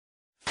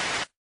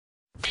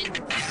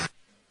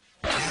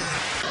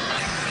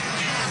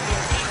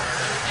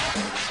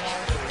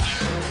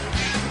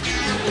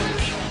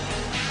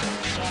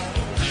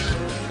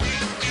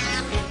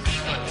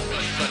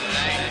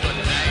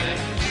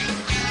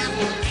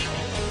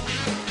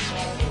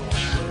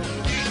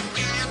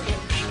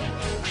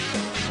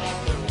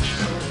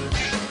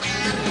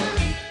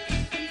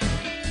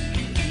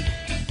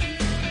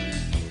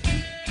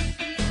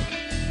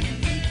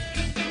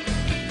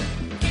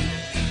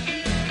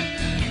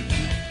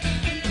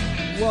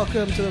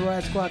Welcome to the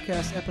Riot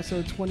Squadcast,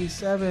 episode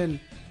 27.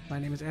 My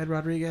name is Ed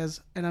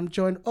Rodriguez, and I'm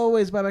joined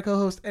always by my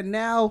co-host and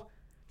now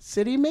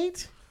city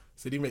mate,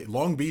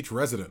 Long Beach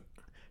resident.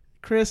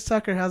 Chris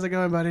Tucker. How's it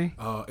going, buddy?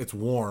 It's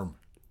warm.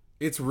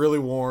 It's really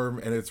warm,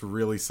 and it's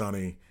really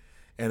sunny,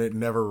 and it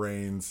never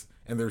rains,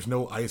 and there's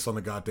no ice on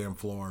the goddamn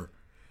floor.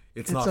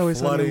 It's not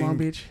always flooding. sunny in Long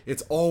Beach.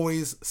 It's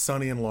always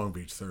sunny in Long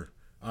Beach, sir.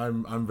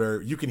 I'm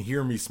very. You can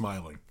hear me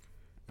smiling.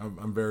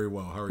 I'm very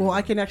well. How are you? Well,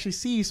 I can actually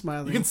see you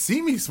smiling. You can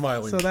see me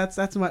smiling. So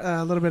that's my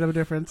a little bit of a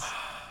difference.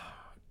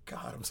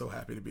 God, I'm so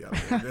happy to be out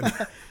here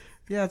again.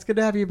 Yeah, it's good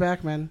to have you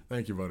back, man.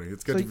 Thank you, buddy.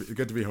 It's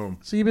good to be home.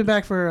 So you've been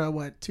back for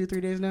what,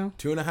 2-3 days now?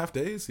 2.5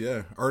 days.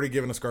 Yeah, already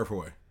given a scarf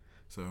away.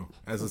 So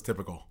as is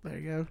typical. There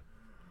you go.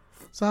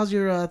 So how's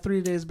your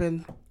 3 days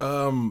been?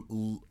 I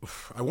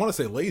want to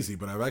say lazy,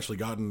 but I've actually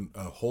gotten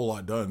a whole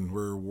lot done.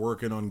 We're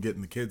working on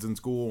getting the kids in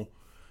school.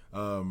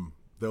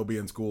 They'll be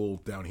in school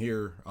down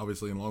here,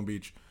 obviously in Long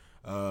Beach.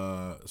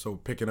 So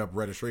picking up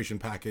registration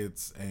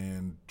packets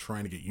and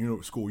trying to get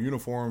school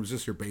uniforms,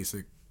 just your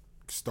basic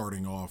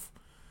starting off,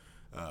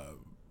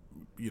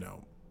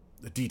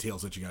 the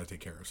details that you got to take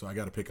care of. So I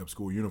got to pick up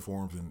school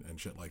uniforms and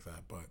shit like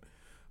that. But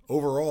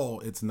overall,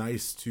 it's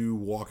nice to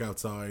walk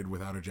outside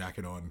without a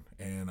jacket on.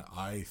 And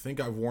I think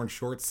I've worn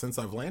shorts since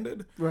I've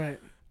landed. Right.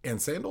 And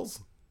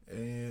sandals.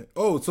 And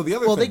so the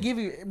other Well, thing, they give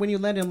you, when you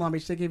land in Long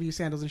Beach, they give you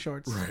sandals and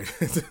shorts.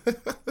 right.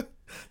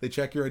 They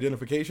check your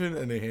identification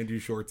and they hand you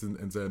shorts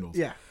and sandals.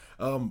 Yeah.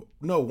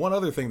 No, one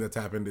other thing that's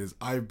happened is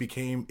I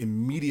became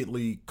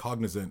immediately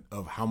cognizant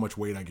of how much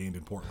weight I gained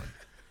in Portland.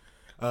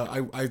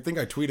 I think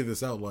I tweeted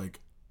this out,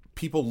 like,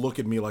 people look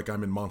at me like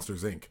I'm in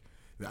Monsters, Inc.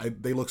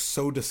 They look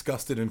so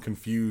disgusted and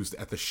confused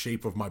at the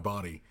shape of my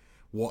body.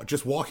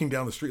 Just walking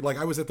down the street, like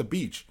I was at the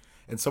beach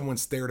and someone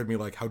stared at me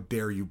like, how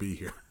dare you be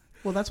here?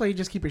 Well, that's why you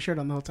just keep your shirt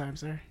on the whole time,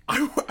 sir.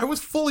 I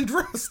was fully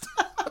dressed.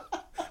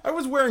 I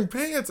was wearing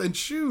pants and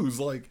shoes.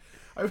 Like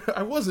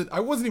I wasn't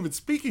even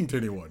speaking to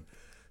anyone.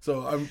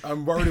 So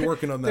I'm already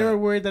working on that. They were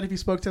worried that if you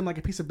spoke to him, like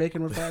a piece of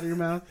bacon would fly out of your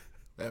mouth.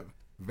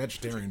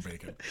 Vegetarian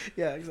bacon.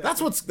 Yeah,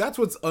 exactly. That's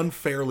what's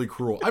unfairly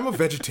cruel. I'm a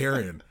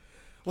vegetarian.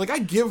 Like, I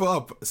give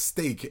up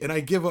steak and I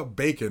give up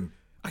bacon.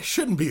 I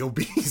shouldn't be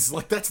obese.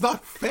 Like, that's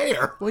not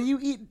fair. Well, you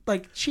eat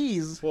like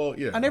cheese. Well,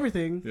 yeah. On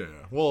everything. Yeah.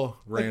 Well,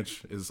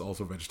 ranch is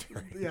also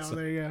vegetarian. Yeah, so.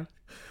 there you go.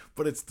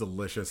 But it's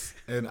delicious,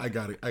 and I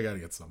gotta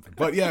get something.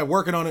 But yeah,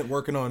 working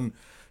on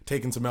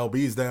taking some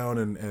LBs down,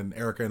 and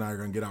Erica and I are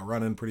gonna get out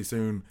running pretty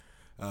soon.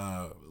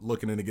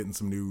 Looking into getting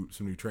some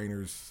new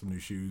trainers, some new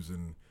shoes,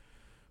 and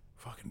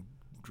fucking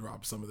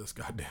drop some of this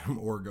goddamn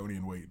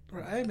Oregonian weight.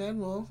 Right, man.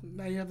 Well,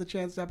 now you have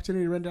the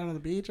opportunity to run down on the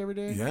beach every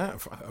day. Yeah,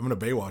 I'm gonna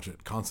Baywatch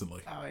it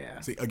constantly. Oh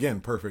yeah. See,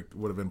 again,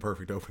 would have been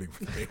perfect opening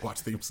for the Baywatch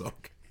theme song.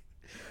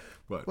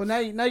 But well, now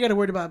you got to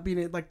worry about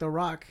being like The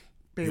Rock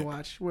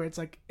Baywatch, where it's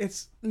like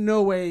it's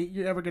no way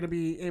you're ever gonna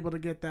be able to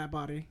get that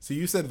body. See,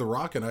 you said The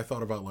Rock, and I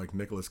thought about like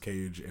Nicolas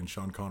Cage and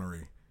Sean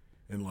Connery.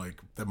 And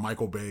like that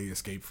Michael Bay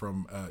escape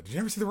from. Did you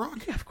ever see The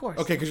Rock? Yeah, of course.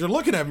 Okay, because you're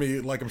looking at me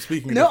like I'm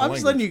speaking. No, I'm language.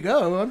 just letting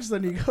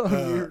you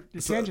go. You're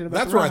tangent about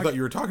that's The where Rock. I thought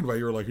you were talking about.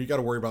 You were like, you got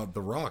to worry about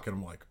The Rock, and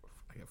I'm like,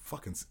 I got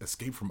fucking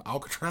escape from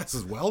Alcatraz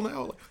as well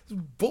now. Like, this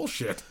is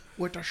bullshit.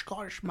 With a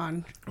Scottish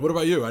man. What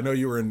about you? I know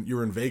you were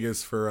in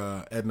Vegas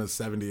for Edna's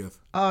 70th.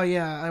 Oh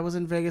yeah, I was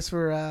in Vegas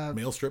for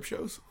male strip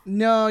shows.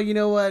 No, you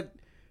know what?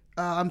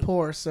 I'm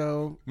poor,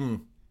 so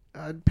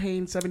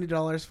paying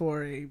 $70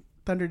 for a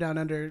Thunder Down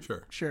Under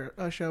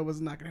show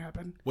was not going to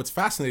happen. What's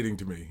fascinating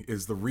to me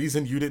is the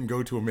reason you didn't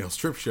go to a male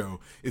strip show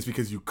is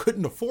because you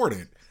couldn't afford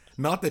it,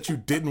 not that you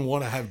didn't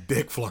want to have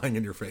dick flying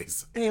in your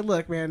face. Hey,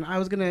 look, man, I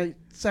was going to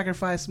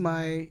sacrifice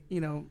my,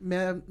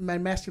 my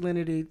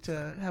masculinity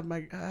to have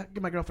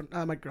get my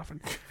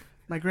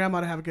grandma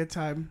to have a good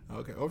time.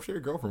 Okay, well, I'm sure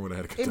your girlfriend would have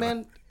had a good Hey, time.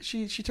 man,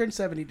 she turned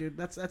 70, dude.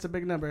 That's a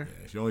big number.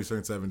 Yeah, she only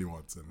turned 70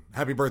 once. And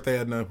happy birthday,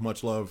 Edna.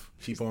 Much love.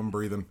 Keep on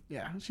breathing.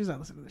 Yeah, she's not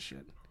listening to this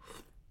shit.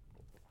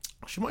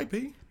 She might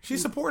be. She's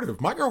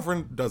supportive. My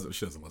girlfriend doesn't.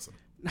 She doesn't listen.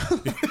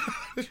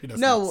 She doesn't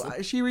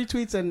listen. She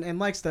retweets and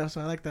likes stuff, so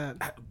I like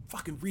that.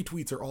 Fucking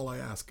retweets are all I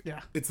ask.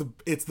 Yeah. It's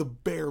the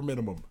bare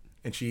minimum,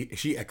 and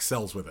she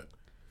excels with it.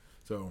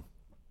 So,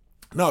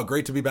 no,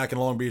 great to be back in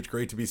Long Beach.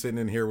 Great to be sitting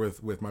in here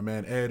with my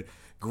man Ed.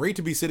 Great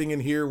to be sitting in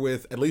here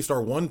with at least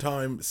our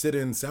one-time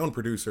sit-in sound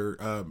producer,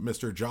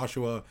 Mr.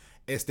 Joshua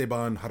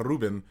Esteban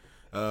Harubin.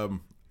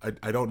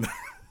 I don't know.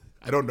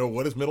 I don't know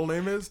what his middle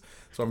name is,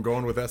 so I'm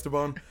going with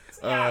Esteban.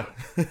 But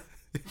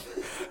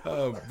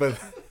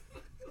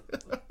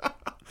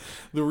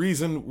the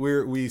reason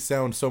we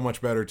sound so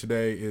much better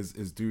today is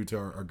due to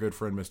our good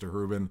friend, Mr.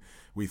 Rubin.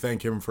 We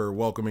thank him for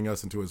welcoming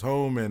us into his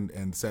home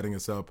and setting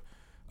us up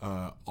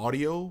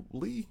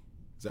audioly.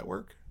 Does that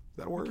work? Is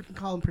that a word? You can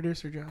call him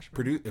producer Josh.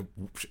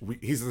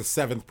 He's the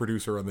 7th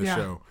producer on this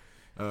show.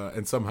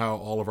 And somehow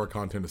all of our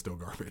content is still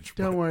garbage.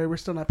 Don't worry, we're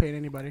still not paying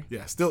anybody.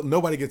 Yeah, still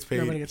nobody gets paid.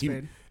 Nobody gets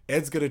paid.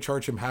 Ed's gonna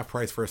charge him half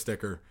price for a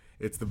sticker.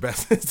 It's the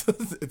best. It's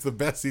the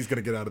best he's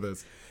gonna get out of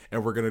this,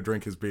 and we're gonna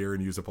drink his beer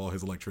and use up all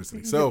his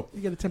electricity. So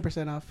you get a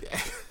 10% off.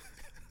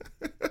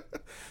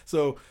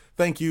 So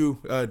thank you,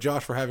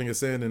 Josh, for having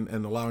us in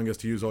and allowing us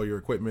to use all your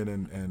equipment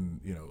and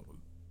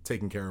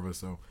taking care of us.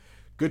 So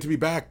good to be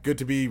back. Good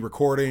to be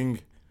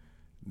recording.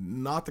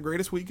 Not the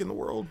greatest week in the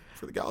world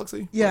for the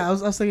Galaxy. Yeah, I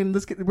was thinking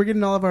we're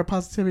getting all of our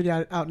positivity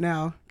out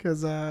now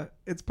because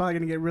it's probably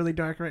going to get really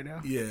dark right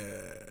now. Yeah.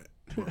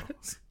 Well,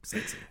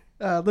 sexy.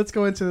 Let's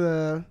go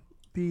into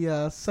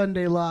the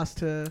Sunday loss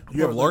to...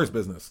 You have Lars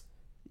business.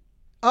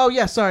 Oh,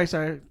 yeah. Sorry.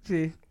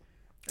 See,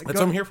 That's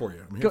what I'm here for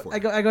you. I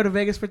go to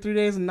Vegas for 3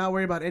 days and not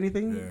worry about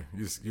anything.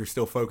 Yeah, you're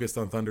still focused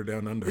on Thunder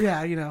Down Under.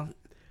 Yeah,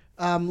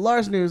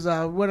 Lars news.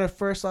 Want to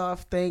first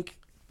off thank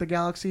the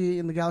Galaxy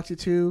and the Galaxy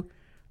 2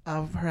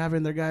 for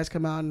having their guys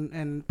come out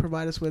and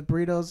provide us with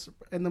burritos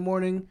in the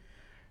morning.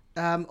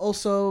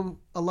 Also,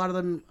 a lot of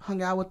them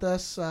hung out with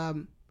us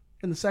in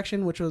the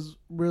section, which was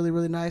really,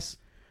 really nice.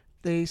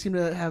 They seem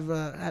to have,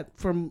 had,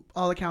 from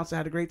all accounts, they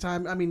had a great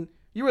time. I mean,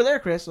 you were there,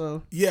 Chris.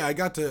 So yeah, I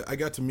got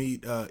to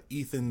meet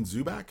Ethan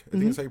Zubak. I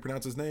think that's how you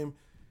pronounce his name.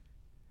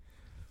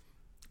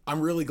 I'm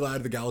really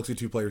glad the Galaxy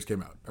 2 players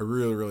came out. I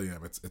really, really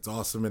am. It's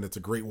awesome, and it's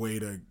a great way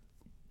to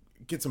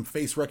get some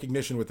face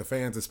recognition with the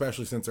fans,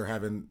 especially since they're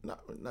having not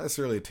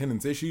necessarily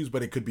attendance issues,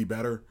 but it could be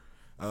better.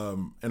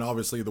 And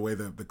obviously, the way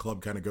that the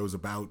club kind of goes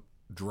about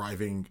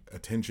driving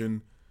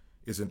attention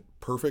isn't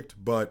perfect,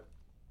 but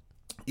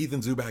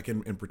Ethan Zubak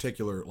in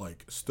particular,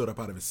 like, stood up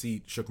out of his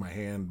seat, shook my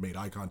hand, made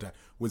eye contact,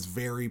 was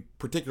very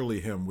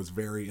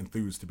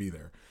enthused to be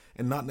there.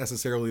 And not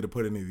necessarily to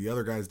put any of the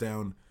other guys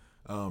down,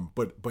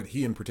 but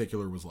he in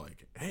particular was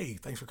like, hey,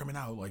 thanks for coming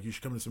out. Like, you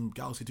should come to some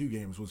Galaxy 2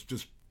 games. Was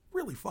just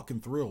really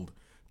fucking thrilled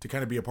to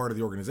kind of be a part of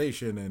the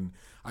organization. And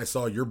I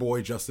saw your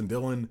boy, Justin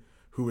Dillon,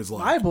 who is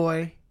like... My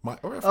boy?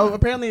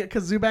 Apparently,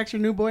 because Zubak's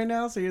your new boy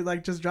now, so you're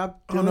like, just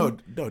drop Dillon? Oh,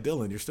 no,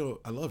 Dillon, you're still...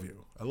 I love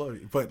you.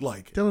 But,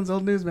 like... Dillon's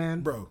old news,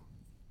 man. Bro,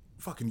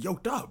 fucking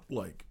yoked up.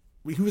 Like,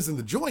 he was in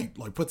the joint.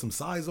 Like, put some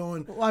size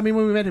on. Well, I mean,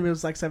 when we met him, he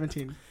was like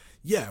 17.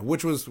 Yeah,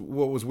 which was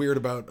what was weird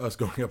about us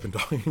going up and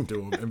talking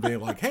to him and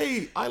being like,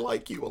 hey, I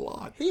like you a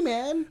lot. Hey,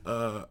 man.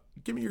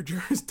 Give me your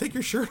jersey. Take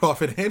your shirt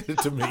off and hand it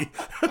to me.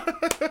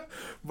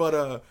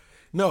 But,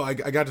 no, I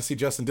got to see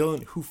Justin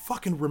Dillon, who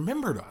fucking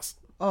remembered us.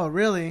 Oh,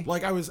 really?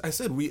 Like I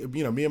said,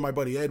 me and my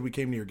buddy Ed, we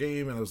came to your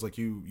game, and I was like,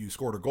 you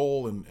scored a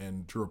goal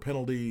and drew a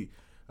penalty.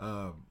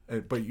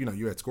 But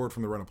you had scored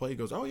from the run of play. He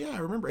goes, oh yeah, I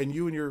remember. And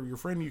you and your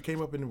friend, you came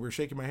up and were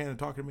shaking my hand and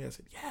talking to me. I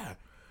said, yeah,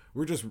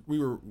 we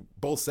were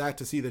both sad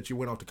to see that you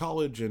went off to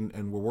college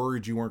and we're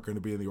worried you weren't going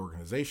to be in the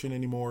organization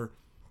anymore.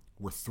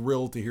 We're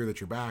thrilled to hear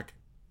that you're back.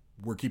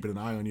 We're keeping an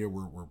eye on you.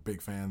 We're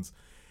big fans.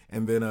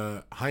 And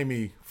then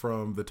Jaime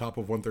from the top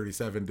of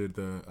 137 did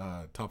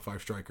the top 5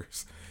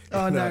 strikers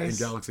in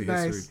Galaxy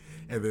history,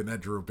 and then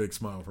that drew a big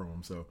smile from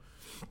him. So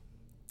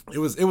it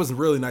was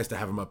really nice to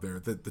have him up there.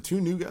 The two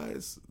new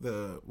guys,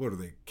 what are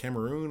they,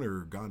 Cameroon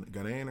or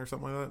Ghanaian or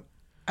something like that?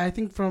 I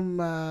think from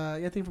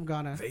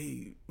Ghana.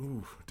 They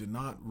did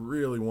not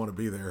really want to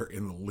be there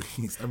in the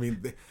least. I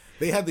mean,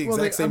 they had the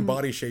exact same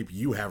body shape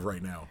you have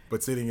right now,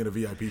 but sitting in a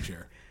VIP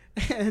chair.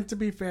 And to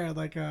be fair,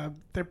 like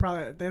they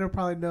don't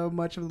probably know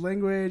much of the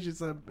language.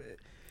 It's a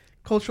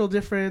cultural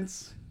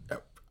difference.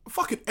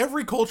 Fucking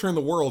every culture in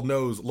the world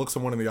look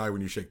someone in the eye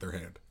when you shake their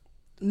hand.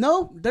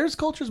 No, there's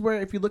cultures where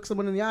if you look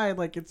someone in the eye,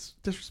 like, it's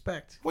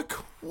disrespect.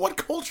 What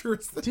culture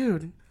is that?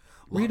 Dude,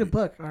 read a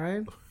book, all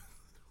right?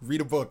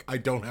 Read a book. I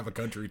don't have a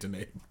country to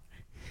name.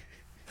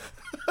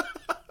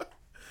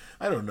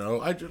 I don't know.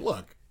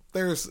 Look.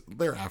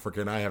 They're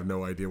African. I have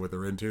no idea what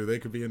they're into. They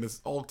could be into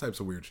all types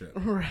of weird shit.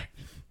 Right.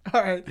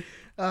 All right.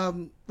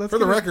 For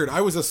the record,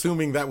 I was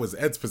assuming that was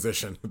Ed's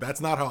position.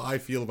 That's not how I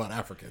feel about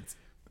Africans.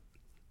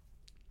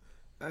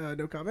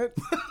 No comment.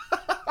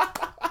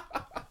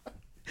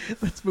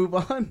 Let's move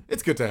on.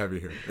 It's good to have you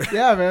here.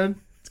 Yeah, man.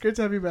 It's great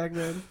to have you back,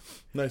 man.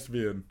 Nice to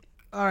be in.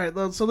 All right.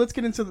 So let's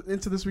get into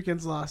this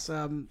weekend's loss.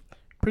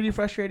 Pretty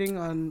frustrating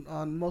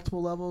on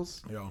multiple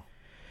levels. Yeah.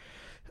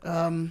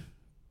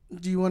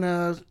 Do you want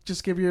to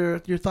just give your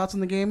thoughts on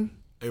the game?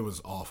 It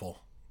was awful,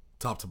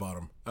 top to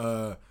bottom.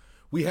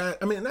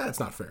 That's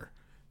not fair.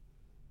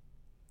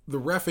 The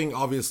reffing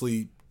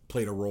obviously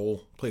played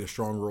a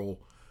strong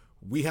role.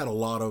 We had a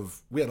lot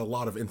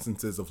of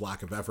instances of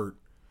lack of effort.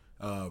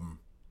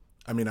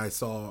 I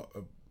saw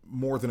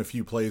more than a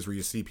few plays where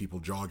you see people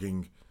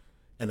jogging,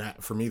 and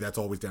that, for me, that's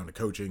always down to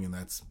coaching, and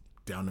that's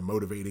down to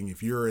motivating.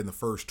 If you're in the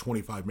first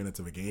 25 minutes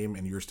of a game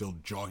and you're still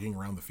jogging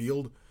around the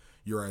field,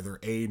 you're either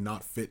A,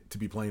 not fit to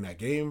be playing that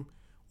game,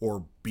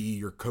 or B,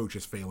 your coach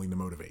is failing to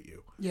motivate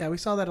you. Yeah, we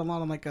saw that a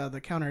lot on the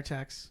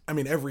counterattacks. I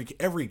mean,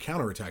 every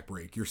counterattack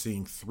break, you're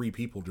seeing 3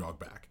 people jog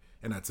back,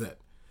 and that's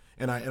it.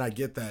 And I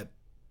get that,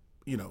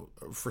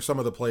 for some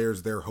of the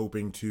players, they're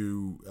hoping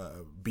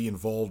to be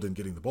involved in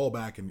getting the ball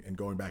back and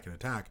going back in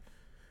attack.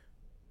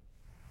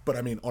 But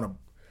I mean, on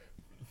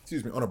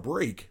a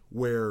break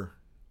where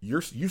you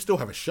still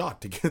have a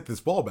shot to get this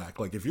ball back.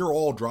 Like, if you're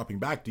all dropping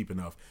back deep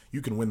enough, you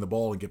can win the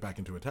ball and get back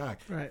into attack.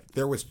 Right.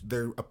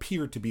 There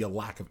appeared to be a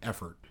lack of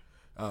effort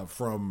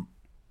from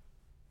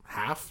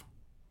half,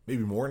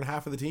 maybe more than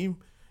half of the team,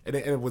 and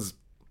it was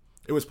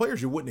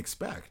players you wouldn't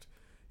expect.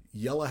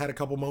 Yella had a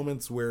couple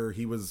moments where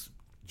he was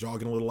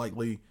jogging a little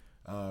lightly.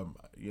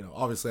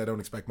 Obviously I don't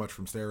expect much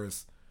from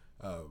Steris.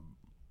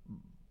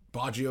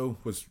 Baggio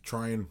was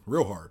trying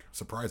real hard,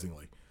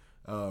 surprisingly.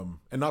 And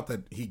not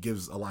that he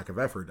gives a lack of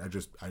effort. I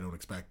don't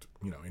expect,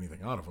 anything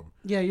out of him.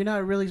 Yeah, you're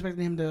not really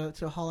expecting him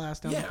to haul ass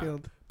down the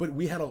field. But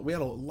we had a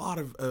lot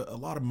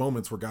of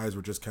moments where guys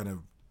were just kind of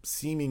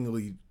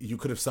seemingly, you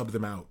could have subbed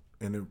them out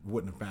and it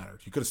wouldn't have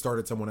mattered. You could have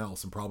started someone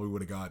else and probably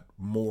would have got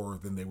more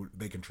than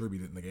they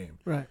contributed in the game.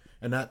 Right.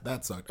 And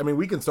that sucked. I mean,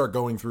 we can start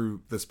going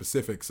through the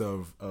specifics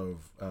of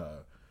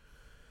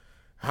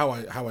how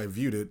I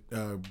viewed it.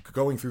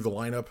 Going through the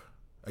lineup,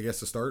 I guess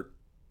to start,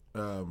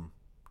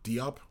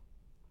 Diop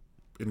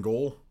in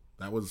goal.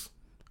 That was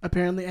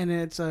apparently, and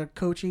it's a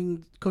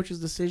coach's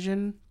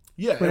decision.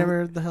 Yeah,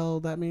 whatever the hell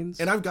that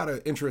means. And I've got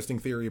an interesting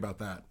theory about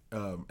that.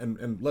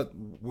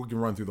 We can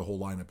run through the whole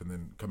lineup and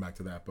then come back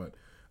to that. But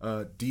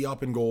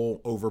Diop in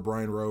goal over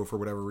Brian Rowe for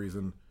whatever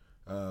reason.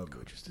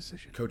 Coach's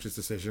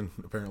decision,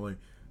 apparently.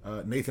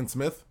 Nathan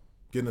Smith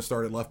getting a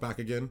start at left back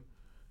again.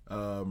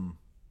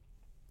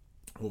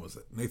 What was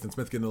it? Nathan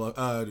Smith getting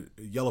a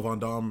Jelle Van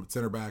Dam at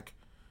center back.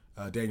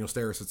 Daniel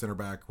Steris at center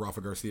back.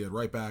 Rafa Garcia at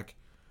right back.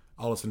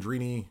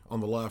 Alessandrini on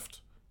the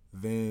left.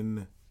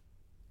 Then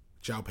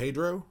João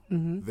Pedro.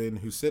 Mm-hmm. Then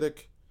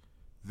Husidic.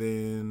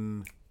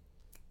 Then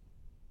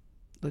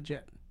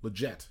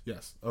Legit,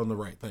 yes, on the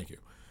right. Thank you.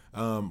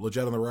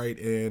 Legit on the right,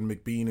 and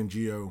McBean and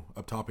Gio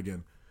up top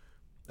again.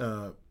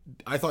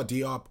 I thought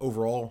Diop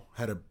overall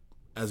had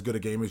as good a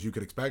game as you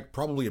could expect.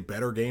 Probably a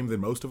better game than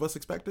most of us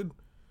expected,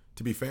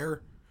 to be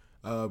fair.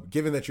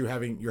 Given that you're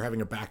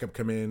having a backup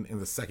come in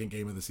the second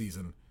game of the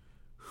season,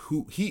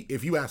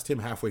 if you asked him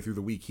halfway through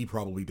the week, he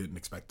probably didn't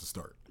expect to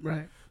start.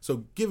 Right.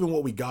 So given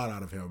what we got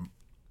out of him,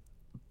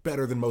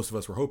 better than most of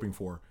us were hoping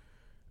for.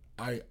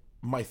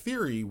 My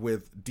theory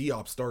with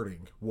Diop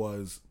starting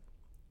was,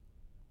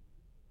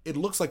 it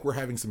looks like we're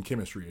having some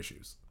chemistry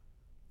issues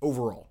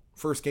overall.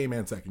 First game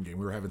and second game,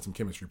 we were having some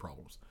chemistry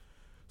problems.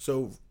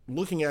 So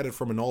looking at it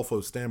from an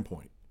Alfo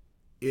standpoint,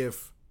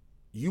 if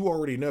you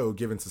already know,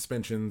 given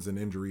suspensions and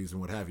injuries and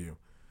what have you,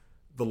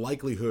 the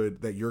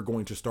likelihood that you're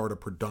going to start a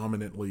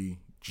predominantly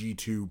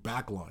G2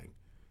 backline,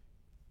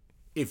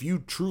 if you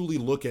truly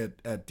look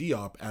at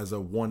Diop as a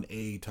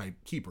 1A type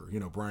keeper,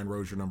 Brian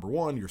Rowe's your number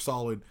one, you're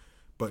solid,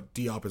 but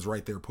Diop is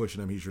right there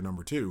pushing him, he's your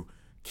number two.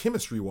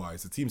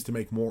 Chemistry-wise, it seems to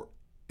make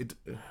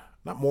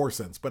not more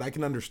sense, but I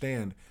can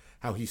understand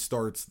how he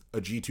starts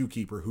a G2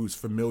 keeper who's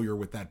familiar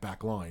with that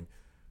back line,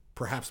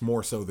 perhaps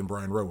more so than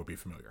Brian Rowe would be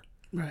familiar.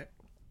 Right.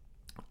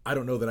 I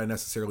don't know that I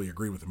necessarily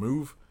agree with the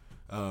move,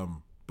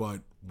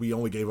 but we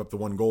only gave up the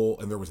one goal,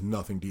 and there was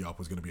nothing Diop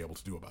was going to be able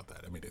to do about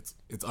that. I mean,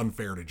 it's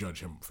unfair to judge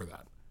him for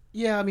that.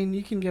 Yeah, I mean,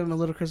 you can give him a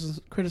little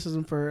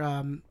criticism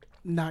for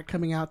not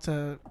coming out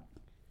to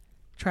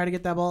try to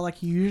get that ball like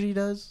he usually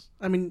does.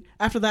 I mean,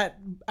 after that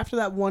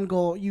one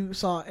goal, you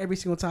saw every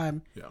single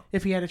time. Yeah.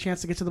 If he had a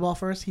chance to get to the ball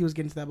first, he was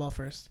getting to that ball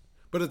first.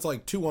 But it's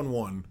like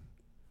 2-on-1.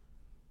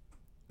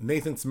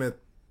 Nathan Smith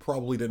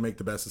probably didn't make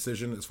the best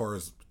decision as far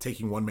as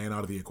taking one man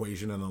out of the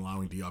equation and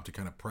allowing Diop to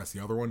kind of press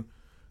the other one.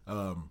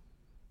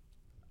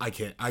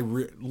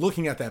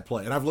 Looking at that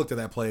play, and I've looked at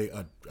that play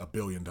a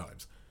billion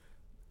times.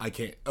 I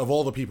can't, of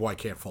all the people, I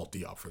can't fault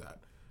Diop for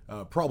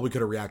that. Probably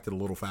could have reacted a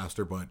little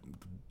faster, but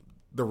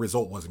the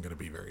result wasn't going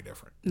to be very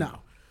different. No,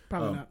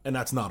 probably not. And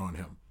that's not on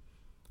him.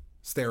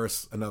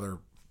 Steris, another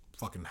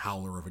fucking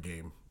howler of a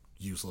game.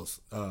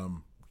 Useless.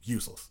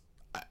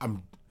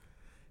 I'm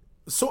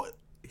so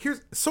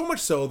here's so much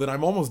so that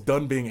I'm almost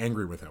done being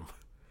angry with him,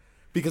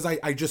 because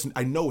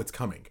I know it's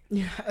coming.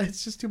 Yeah,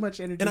 it's just too much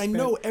energy. And I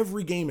know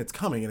every game it's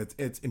coming, and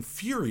it's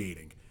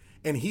infuriating.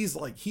 And he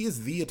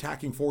is the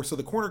attacking force. So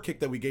the corner kick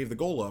that we gave the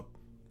goal up,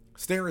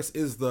 Steris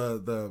is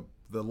the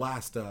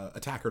last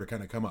attacker to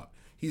kind of come up.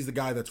 He's the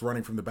guy that's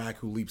running from the back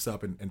who leaps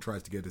up and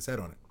tries to get his head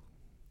on it.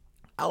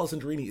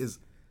 Alessandrini is,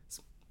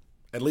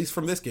 at least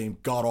from this game,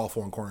 god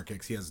awful on corner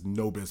kicks. He has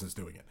no business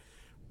doing it.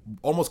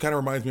 Almost kind of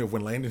reminds me of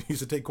when Landon used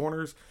to take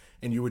corners,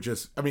 and you would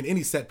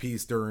any set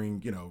piece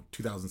during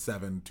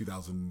 2007,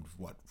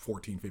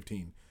 2014,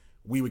 15,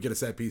 we would get a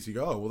set piece. You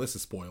go, oh well, this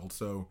is spoiled.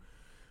 So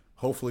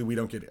hopefully we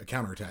don't get a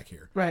counterattack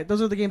here. Right.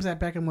 Those are the games that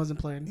Beckham wasn't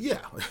playing.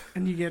 Yeah.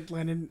 And you get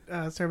Landon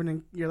serving,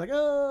 and you're like,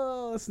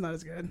 oh, it's not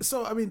as good.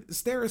 So I mean,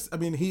 Steris. I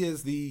mean, he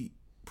is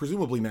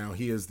presumably now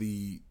he is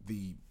the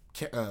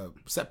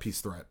set piece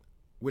threat,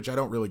 which I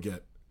don't really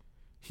get.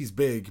 He's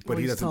big, but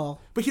he doesn't. Tall.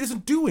 But he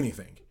doesn't do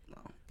anything.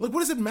 Like,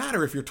 what does it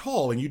matter if you're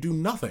tall and you do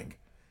nothing?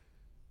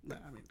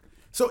 I mean,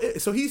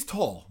 so he's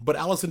tall, but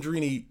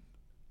Alessandrini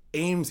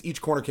aims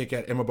each corner kick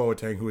at Emma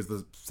Boateng, who is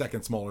the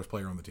second smallest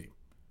player on the team.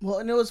 Well,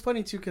 and it was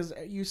funny too because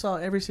you saw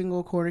every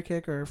single corner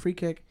kick or free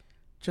kick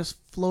just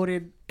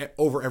floated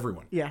over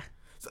everyone. Yeah.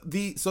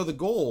 So the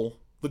goal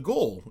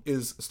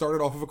is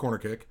started off of a corner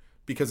kick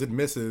because it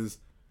misses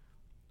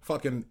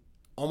fucking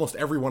almost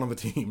everyone on the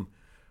team.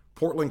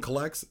 Portland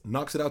collects,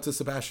 knocks it out to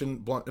Sebastian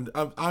Blunt.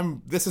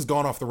 This has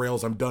gone off the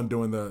rails. I'm done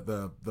doing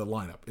the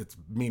lineup. It's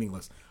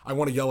meaningless. I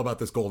want to yell about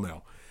this goal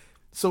now.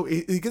 So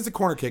he gets a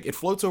corner kick. It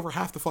floats over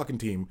half the fucking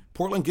team.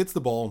 Portland gets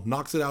the ball,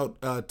 knocks it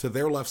out to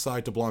their left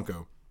side to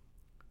Blanco.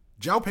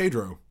 João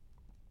Pedro,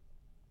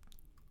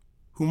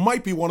 who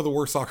might be one of the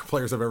worst soccer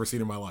players I've ever seen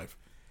in my life,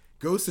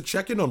 goes to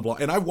check in on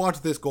Blanco. And I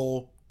watched this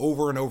goal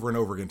over and over and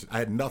over again. I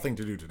had nothing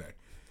to do today,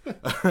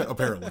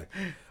 apparently.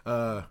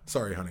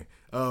 Sorry, honey.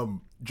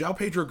 João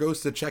Pedro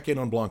goes to check in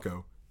on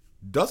Blanco.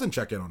 Doesn't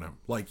check in on him.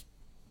 Like,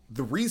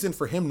 the reason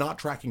for him not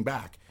tracking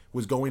back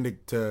was going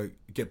to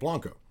get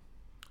Blanco.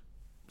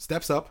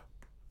 Steps up,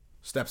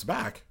 steps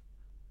back,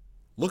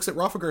 looks at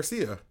Rafa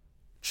Garcia,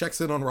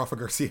 checks in on Rafa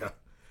Garcia.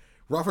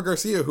 Rafa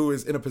Garcia, who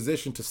is in a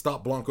position to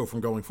stop Blanco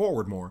from going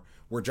forward more,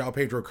 where João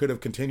Pedro could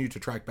have continued to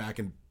track back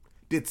and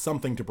did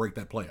something to break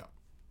that play up.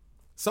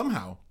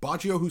 Somehow,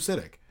 Baggio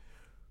Husidic,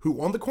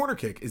 who on the corner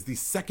kick is the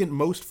second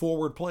most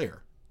forward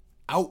player,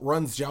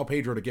 outruns João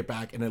Pedro to get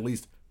back and at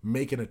least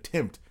make an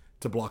attempt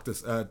to block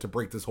this, to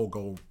break this whole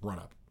goal run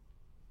up.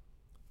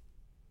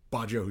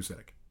 Baggio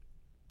Husidic.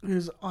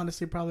 Who's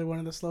honestly probably one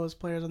of the slowest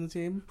players on the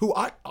team. Who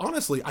I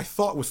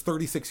thought was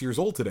 36 years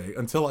old today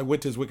until I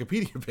went to his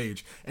Wikipedia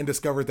page and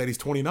discovered that he's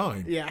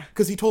 29. Yeah.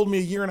 Because he told me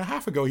a year and a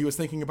half ago he was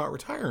thinking about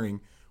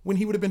retiring when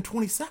he would have been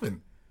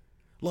 27.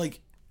 Like,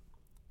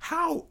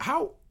 how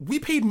we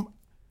paid...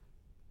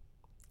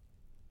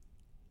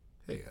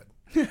 Hey,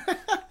 Ed.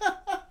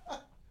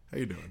 How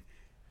you doing?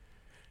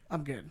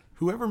 I'm good.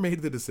 Whoever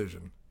made the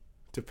decision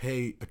to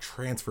pay a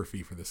transfer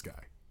fee for this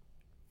guy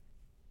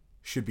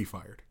should be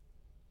fired.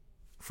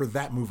 For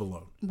that move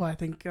alone. Well, I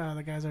think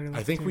the guys already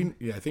left. I think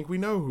we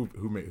know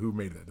who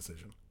made that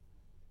decision.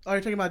 Oh,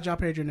 you're talking about João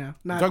Pedro now,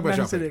 not Talking about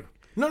João Husidic.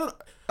 Pedro. No.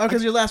 Oh,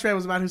 because your last rant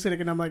was about Husidic,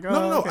 and I'm like,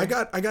 oh, No.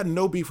 okay. I got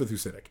no beef with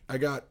Husidic. I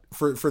got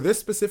for this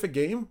specific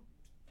game.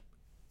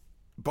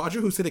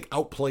 Baggio Husidic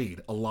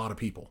outplayed a lot of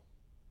people.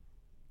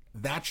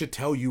 That should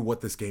tell you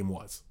what this game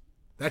was.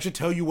 That should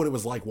tell you what it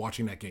was like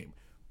watching that game.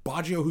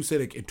 Baggio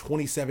Husidic in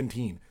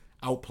 2017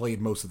 outplayed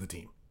most of the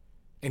team,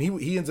 and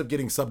he ends up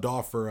getting subbed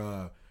off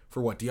for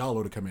what,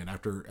 Diallo to come in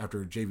after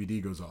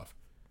JVD goes off.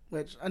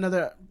 Which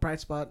another bright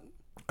spot.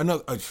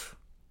 Another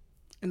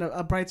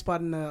A bright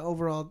spot in the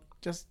overall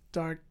just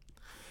dark.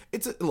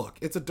 It's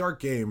a dark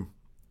game,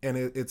 and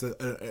it's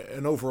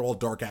an overall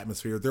dark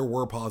atmosphere. There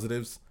were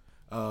positives.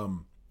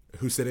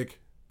 Husidic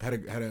had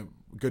a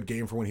good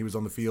game for when he was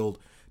on the field.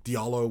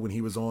 Diallo, when he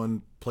was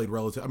on, played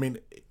relative. I mean,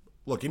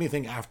 look,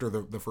 anything after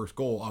the first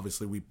goal,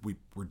 obviously we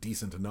were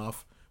decent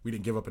enough. We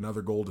didn't give up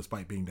another goal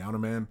despite being down a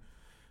man.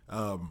 We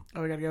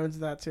gotta go into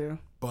that too.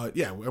 But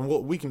yeah, and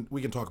we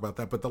can talk about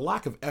that. But the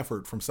lack of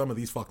effort from some of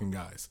these fucking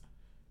guys,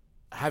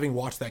 having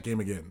watched that game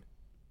again,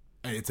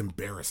 it's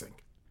embarrassing.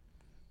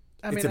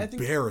 I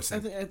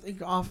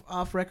think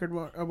off record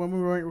when we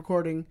weren't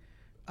recording,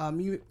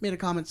 you made a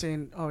comment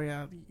saying, "Oh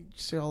yeah, you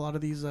see a lot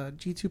of these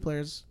G2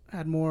 players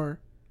had more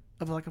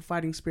of like a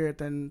fighting spirit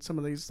than some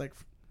of these like $1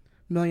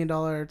 million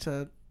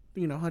to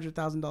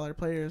 $100,000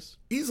 players."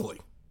 Easily.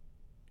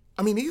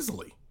 I mean,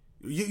 easily.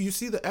 You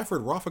see the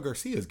effort Rafa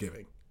Garcia is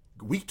giving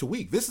week to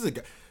week. This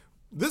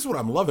is what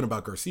I'm loving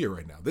about Garcia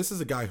right now. This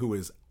is a guy who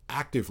is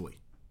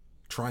actively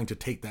trying to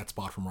take that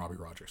spot from Robbie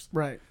Rogers.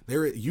 Right.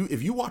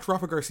 If you watch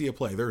Rafa Garcia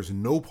play, there is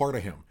no part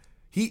of him.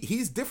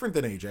 He's different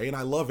than AJ, and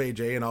I love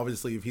AJ, and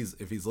obviously if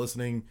he's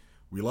listening,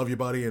 we love you,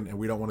 buddy, and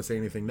we don't want to say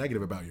anything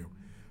negative about you.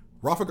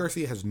 Rafa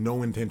Garcia has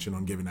no intention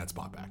on giving that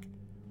spot back.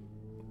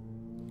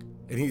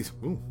 And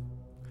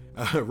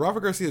Rafa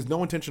Garcia has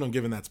no intention on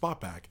giving that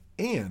spot back,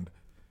 and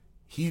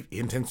he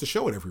intends to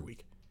show it every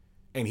week.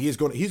 And he's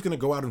going to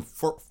go out and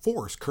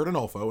force Kurt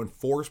Anolfo and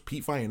force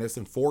Pete Fianis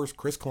and force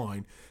Chris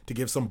Klein to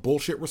give some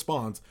bullshit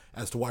response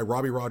as to why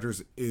Robbie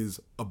Rogers is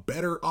a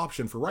better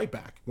option for right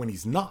back when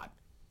he's not.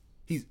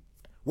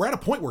 We're at a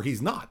point where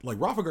he's not. Like,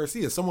 Rafa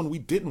Garcia, someone we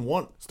didn't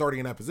want starting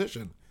in that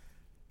position,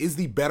 is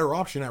the better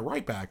option at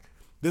right back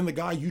than the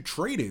guy you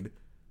traded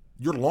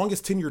your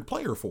longest tenured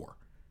player for.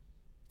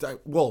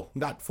 Well,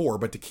 not for,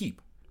 but to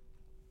keep.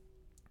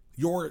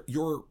 Your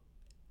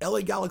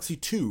LA Galaxy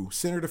 2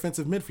 center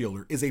defensive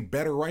midfielder is a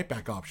better right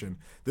back option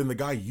than the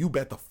guy you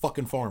bet the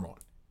fucking farm on.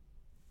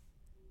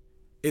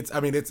 It's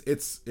an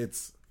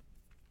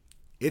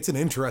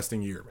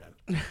interesting year, man.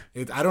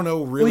 I don't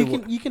know really.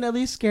 Well, you can at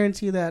least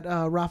guarantee that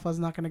Rafa's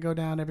not going to go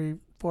down every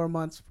 4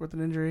 months with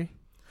an injury.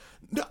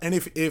 No, and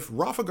if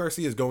Rafa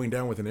Garcia is going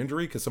down with an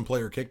injury because some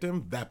player kicked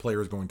him, that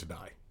player is going to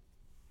die.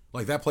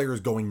 Like, that player is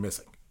going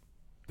missing.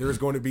 There is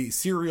going to be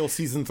Serial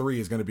Season 3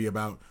 is going to be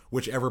about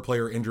whichever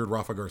player injured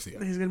Rafa Garcia.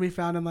 He's going to be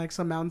found in like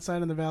some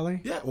mountainside in the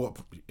valley. Yeah, well,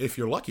 if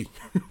you're lucky.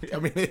 I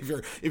mean,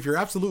 if you're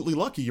absolutely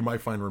lucky, you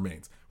might find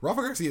remains.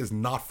 Rafa Garcia is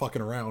not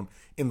fucking around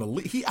in the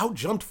league. He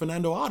outjumped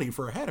Fernando Adi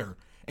for a header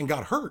and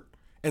got hurt,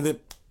 and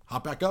then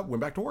hopped back up, went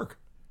back to work.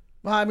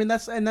 Well, I mean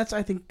that's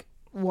I think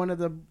one of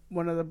the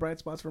bright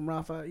spots from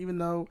Rafa. Even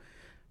though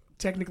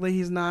technically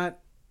he's not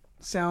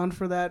sound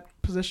for that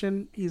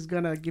position, he's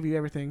gonna give you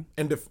everything.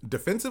 And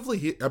defensively,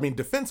 he's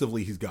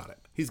got it.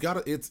 He's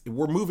got it.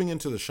 We're moving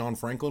into the Sean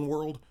Franklin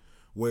world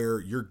where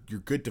you're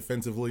good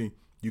defensively.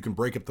 You can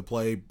break up the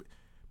play,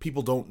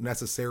 people don't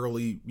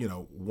necessarily,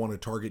 want to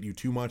target you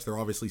too much. They're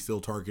obviously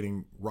still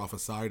targeting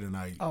Rafa's side, and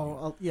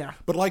yeah.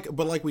 But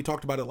like we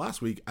talked about it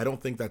last week, I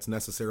don't think that's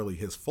necessarily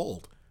his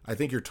fault. I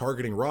think you're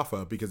targeting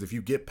Rafa because if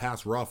you get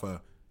past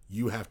Rafa,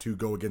 you have to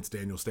go against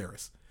Daniel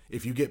Steris.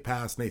 If you get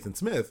past Nathan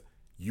Smith,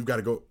 you got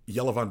to go.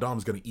 Jelle Van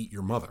Dam's going to eat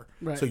your mother.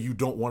 Right. So you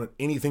don't want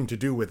anything to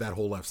do with that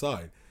whole left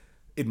side.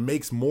 It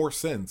makes more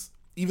sense,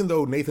 even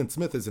though Nathan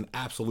Smith is an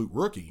absolute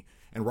rookie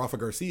and Rafa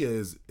Garcia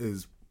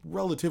is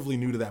relatively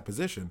new to that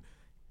position.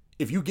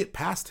 If you get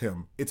past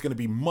him, it's going to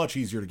be much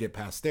easier to get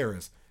past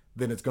Steris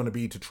than it's going to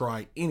be to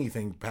try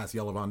anything past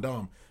Jelle Van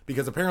Dam,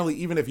 because apparently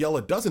even if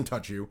Jelle doesn't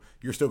touch you,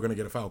 you're still going to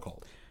get a foul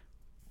called.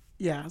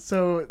 Yeah,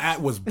 so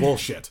that was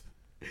bullshit.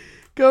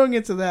 Going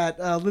into that,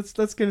 let's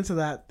get into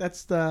that.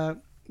 That's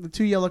the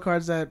 2 yellow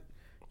cards that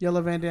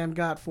Jelle Van Dam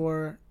got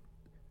for,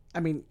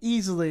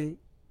 easily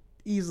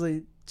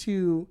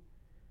 2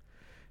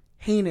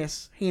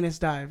 heinous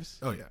dives.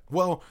 Oh yeah.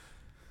 Well,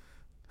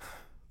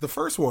 the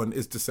first one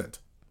is dissent.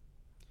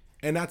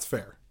 And that's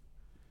fair.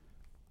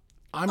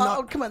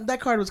 Oh, come on. That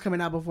card was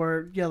coming out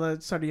before Jelle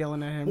started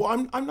yelling at him.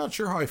 Well, I'm not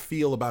sure how I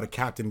feel about a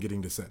captain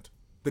getting dissent.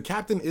 The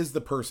captain is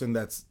the person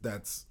that's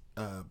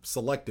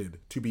selected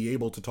to be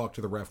able to talk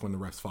to the ref when the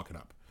ref's fucking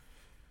up.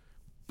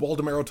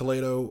 Baldomero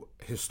Toledo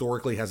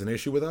historically has an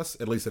issue with us.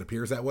 At least it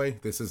appears that way.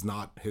 This is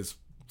not his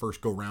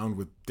first go round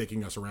with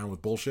dicking us around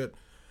with bullshit.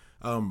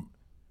 So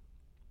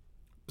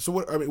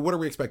what are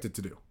we expected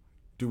to do?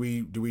 Do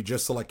we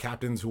just select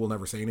captains who will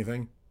never say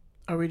anything?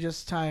 Or we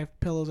just tie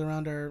pillows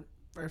around our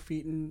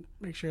feet and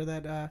make sure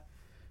that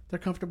they're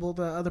comfortable.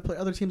 The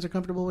other teams are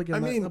comfortable. We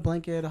give them a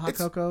blanket, a hot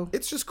cocoa.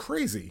 It's just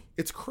crazy.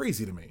 It's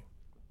crazy to me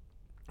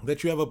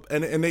that you have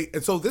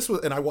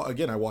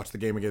I watched the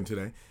game again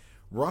today.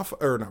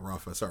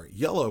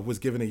 Jelle was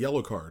given a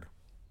yellow card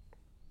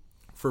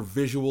for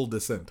visual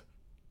dissent.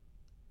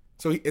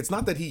 So it's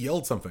not that he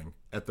yelled something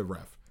at the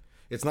ref.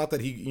 It's not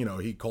that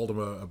he called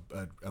him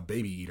a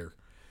baby eater.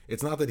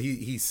 It's not that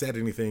he said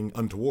anything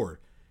untoward.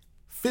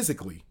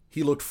 Physically,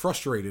 he looked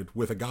frustrated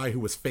with a guy who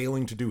was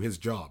failing to do his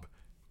job.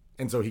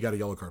 And so he got a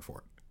yellow card for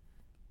it.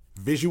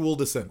 Visual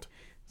dissent.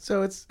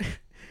 So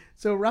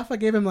Rafa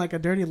gave him like a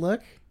dirty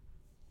look?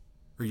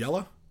 Or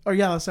Jelle? Or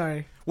Jelle,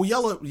 sorry.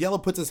 Well, Jelle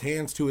puts his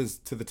hands to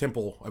the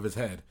temple of his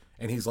head,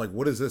 and he's like,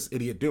 what is this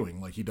idiot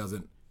doing? Like,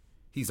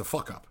 he's a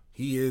fuck up.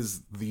 He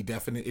is the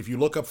definite, if you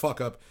look up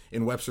fuck up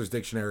in Webster's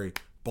dictionary,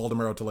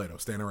 Baldomero Toledo,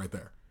 standing right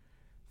there.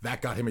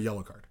 That got him a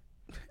yellow card.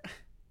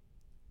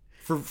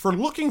 For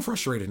looking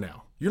frustrated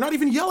now. You're not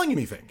even yelling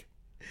anything.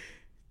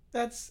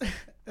 That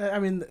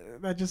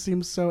just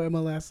seems so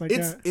MLS. Like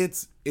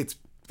that's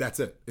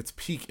it. It's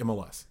peak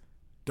MLS.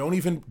 Don't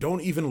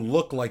even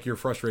look like you're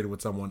frustrated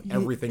with someone.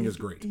 Everything is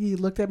great. He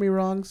looked at me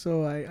wrong,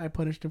 so I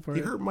punished him for it.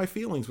 He hurt my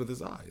feelings with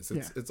his eyes.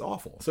 It's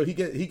awful. So he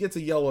gets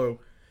a yellow.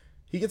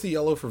 He gets a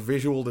yellow for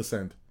visual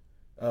dissent.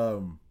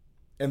 And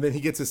then he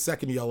gets his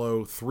second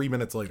yellow 3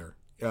 minutes later,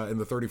 in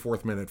the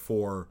 34th minute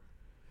for...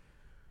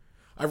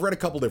 I've read a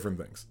couple different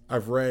things.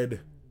 I've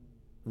read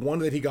one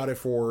that he got it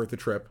for the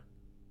trip.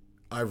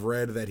 I've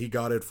read that he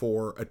got it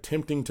for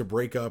attempting to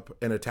break up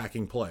an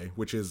attacking play,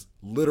 which is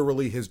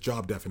literally his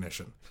job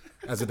definition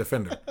as a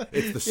defender.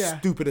 It's the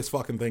stupidest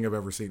fucking thing I've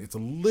ever seen. It's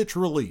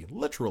literally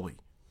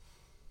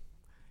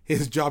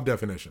his job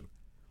definition.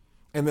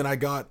 And then I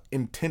got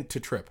intent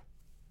to trip.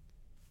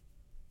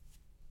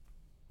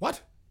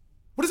 What?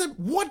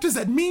 What does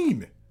that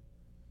mean?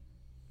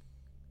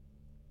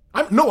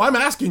 I'm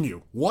asking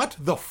you. What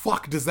the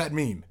fuck does that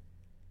mean?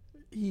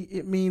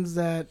 It means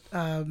that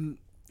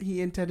he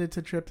intended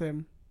to trip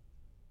him.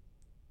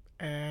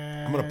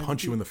 And I'm going to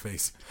punch you in the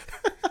face.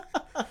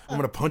 I'm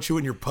going to punch you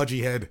in your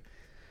pudgy head.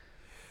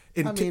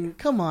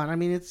 Come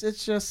on. It's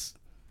just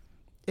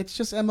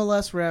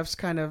MLS refs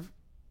kind of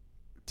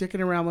dicking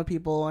around with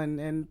people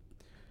and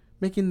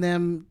making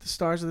them the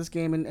stars of this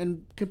game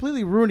and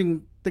completely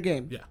ruining the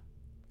game. Yeah.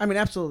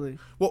 Absolutely.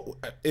 Well,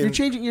 you're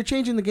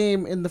changing the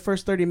game in the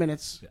first 30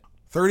 minutes. Yeah.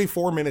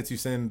 34 minutes you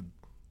send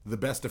the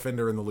best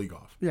defender in the league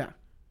off. Yeah.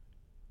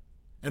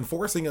 And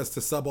forcing us to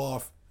sub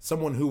off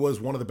someone who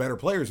was one of the better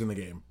players in the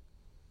game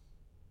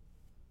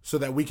so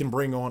that we can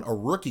bring on a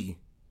rookie.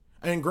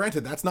 And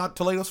granted, that's not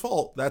Toledo's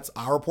fault. That's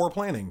our poor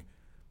planning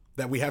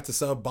that we have to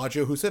sub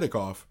Baggio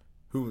Husidikov,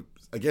 who,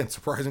 again,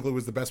 surprisingly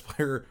was the best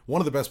player, one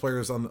of the best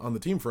players on the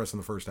team for us in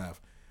the first half.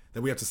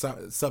 That we have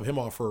to sub him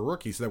off for a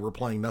rookie so that we're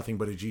playing nothing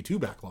but a G2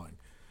 backline.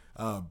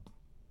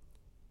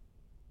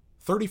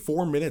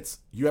 34 minutes,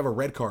 you have a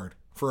red card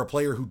for a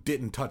player who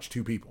didn't touch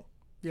 2 people.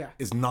 Yeah,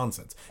 is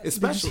nonsense.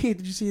 Especially,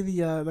 did you see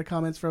the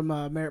comments from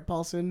Merritt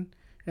Paulson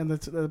and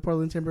the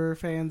Portland Timber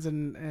fans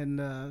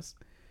and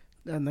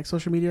like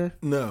social media?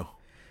 No.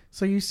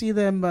 So you see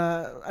them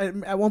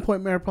at one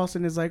point. Merritt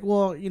Paulson is like,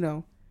 well,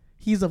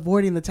 he's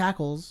avoiding the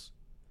tackles.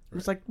 Right.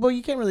 It's like, well,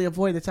 you can't really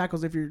avoid the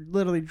tackles if you're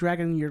literally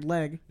dragging your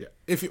leg. Yeah.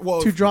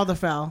 To draw the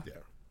foul. Yeah.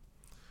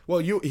 Well,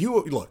 you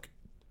look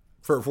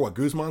for what,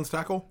 Guzman's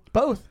tackle?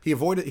 Both.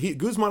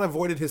 Guzman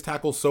avoided his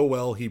tackle so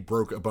well he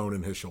broke a bone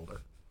in his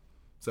shoulder.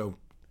 So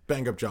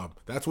bang up job.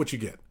 That's what you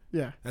get.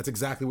 Yeah. That's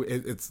exactly what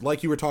it's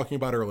like you were talking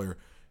about earlier.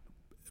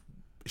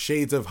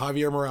 Shades of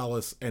Javier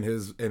Morales and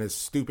his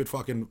stupid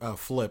fucking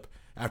flip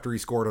after he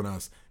scored on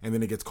us, and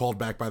then it gets called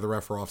back by the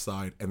ref for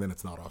offside, and then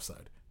it's not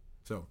offside.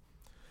 So,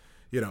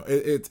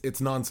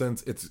 it's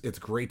nonsense. It's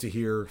great to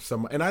hear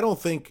some, and I don't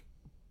think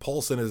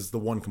Paulson is the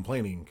one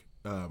complaining.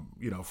 And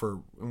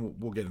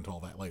we'll get into all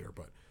that later,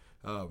 but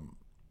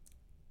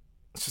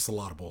it's just a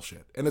lot of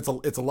bullshit, and it's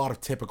a lot of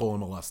typical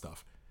MLS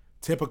stuff.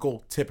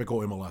 Typical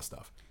MLS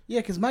stuff. Yeah,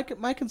 because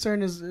my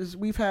concern is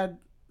we've had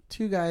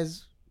two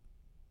guys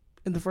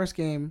in the first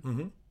game.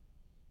 Mm-hmm.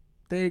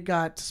 They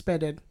got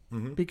suspended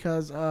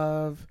because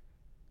of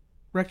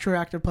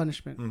retroactive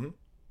punishment. Mm-hmm.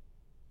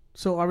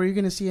 So are we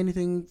going to see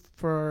anything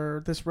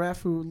for this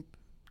ref who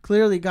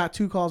clearly got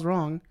two calls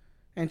wrong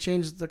and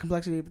changed the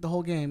complexity of the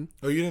whole game?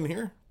 Oh, you didn't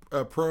hear?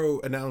 Pro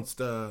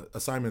announced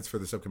assignments for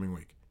this upcoming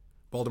week.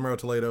 Baldomero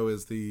Toledo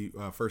is the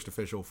first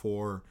official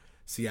for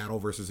Seattle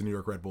versus the New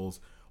York Red Bulls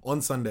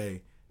on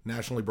Sunday,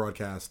 nationally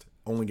broadcast,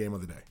 only game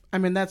of the day.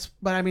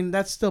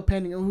 That's still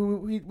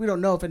pending. We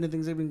don't know if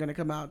anything's even going to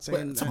come out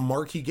saying it's a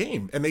marquee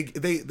game, and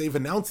they've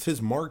announced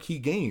his marquee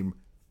game.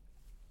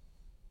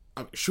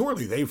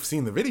 Surely they've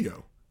seen the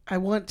video. I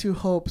want to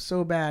hope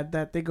so bad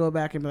that they go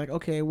back and be like,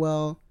 okay,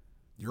 well,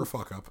 you're a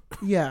fuck up.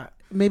 Yeah,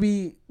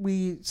 maybe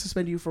we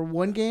suspend you for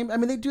one game. I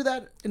mean, they do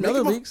that in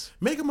other leagues.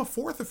 Make him a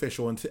fourth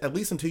official at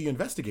least until you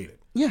investigate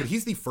it. Yeah, but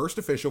he's the first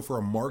official for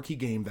a marquee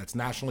game that's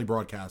nationally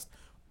broadcast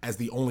as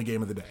the only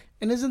game of the day.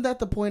 And isn't that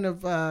the point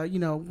of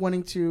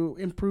wanting to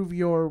improve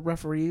your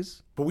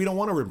referees? But we don't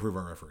want to improve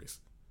our referees.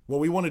 What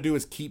we want to do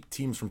is keep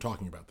teams from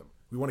talking about them.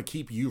 We want to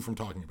keep you from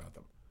talking about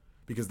them,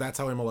 because that's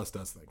how MLS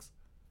does things.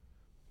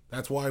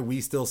 That's why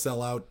we still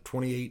sell out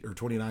 28 or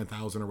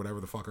 29,000 or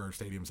whatever the fuck our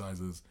stadium size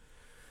is.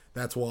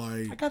 That's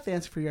why... I got the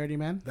answer for you already,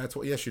 man. That's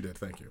what... Yes, you did.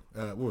 Thank you.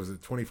 What was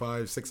it?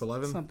 25, 6,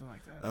 11? Something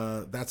like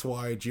that. That's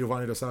why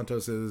Giovanni Dos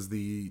Santos is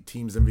the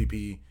team's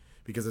MVP,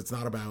 because it's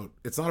not about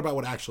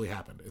what actually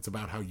happened. It's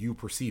about how you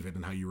perceive it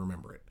and how you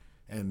remember it,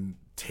 and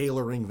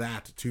tailoring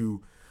that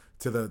to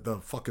the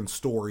fucking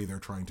story they're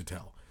trying to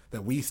tell.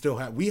 That we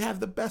have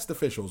the best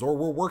officials, or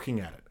we're working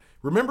at it.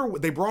 Remember,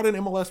 they brought in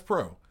MLS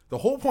Pro. The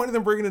whole point of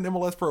them bringing in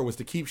MLS Pro was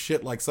to keep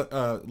shit like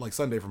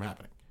Sunday from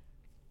happening.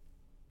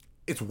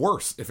 It's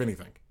worse, if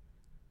anything.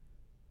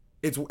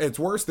 It's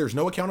worse. There's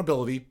no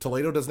accountability.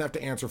 Toledo doesn't have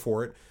to answer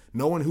for it.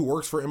 No one who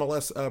works for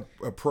MLS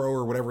Pro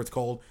or whatever it's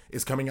called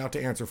is coming out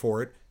to answer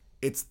for it.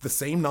 It's the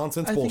same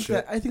nonsense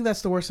bullshit. I think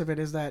that's the worst of it,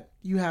 is that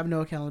you have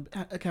no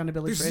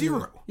accountability. There's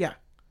zero. Yeah.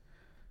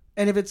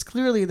 And if it's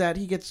clearly that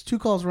he gets two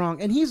calls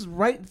wrong, and he's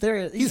right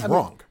there. He's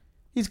wrong.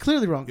 He's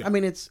clearly wrong. Yeah. I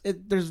mean,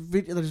 there's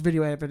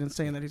video evidence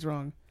saying that he's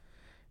wrong.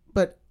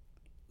 But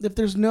if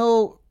there's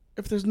no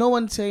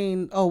one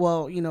saying, oh,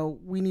 well,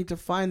 we need to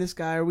find this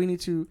guy, or we need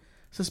to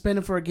suspend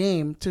him for a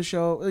game to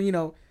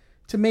show,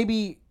 to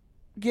maybe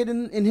get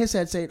in his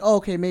head saying, oh,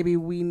 okay, maybe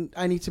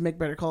I need to make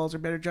better calls or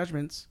better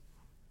judgments.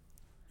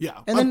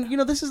 Yeah. And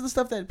then, this is the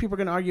stuff that people are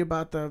going to argue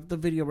about, the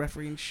video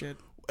refereeing shit.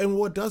 And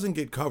what doesn't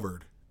get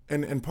covered,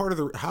 and part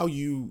of how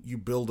you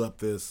build up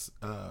this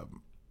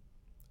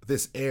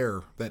this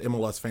air that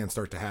MLS fans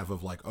start to have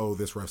of like, oh,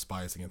 this ref's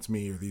biased against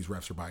me, or these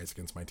refs are biased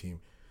against my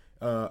team.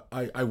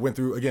 I went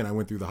through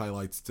the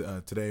highlights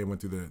today. I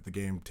went through the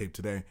game tape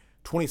today.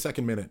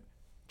 22nd minute,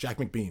 Jack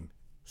McBean,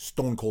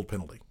 stone cold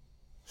penalty.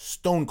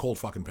 Stone cold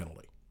fucking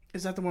penalty.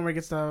 Is that the one where he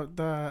gets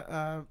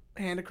the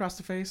hand across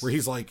the face? Where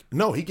he's like,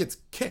 no, he gets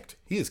kicked.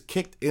 He is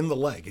kicked in the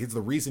leg. It's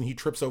the reason he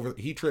trips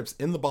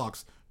in the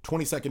box.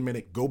 22nd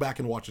minute, go back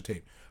and watch the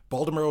tape.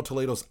 Baldomero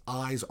Toledo's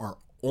eyes are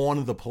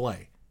on the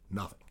play.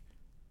 Nothing.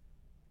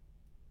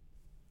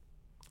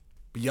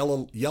 But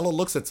Yellow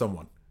looks at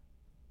someone.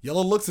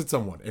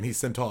 And he's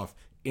sent off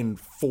in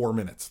 4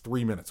 minutes,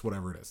 3 minutes,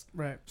 whatever it is.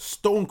 Right.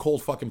 Stone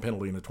cold fucking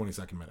penalty in the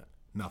 22nd minute.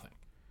 Nothing.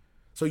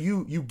 So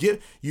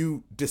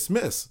you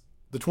dismiss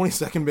the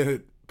 22nd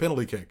minute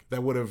penalty kick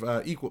that would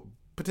have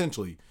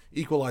potentially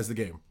equalized the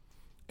game,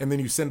 and then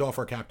you send off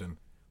our captain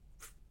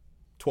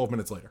 12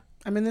 minutes later.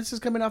 I mean, this is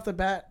coming off the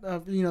bat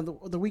of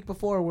the week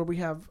before, where we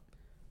have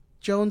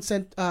Jones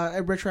sent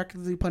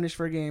retroactively punished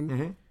for a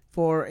game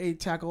for a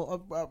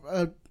tackle,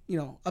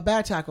 a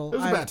bad tackle. It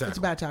was a bad tackle. It's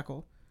a bad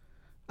tackle.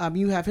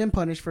 You have him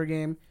punished for a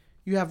game.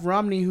 You have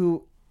Romney,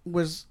 who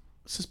was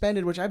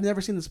suspended, which I've never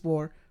seen this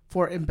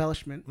for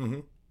embellishment. Mm-hmm.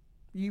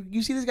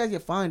 You see these guys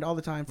get fined all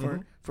the time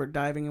for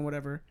diving and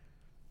whatever,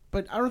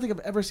 but I don't think I've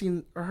ever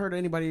seen or heard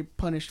anybody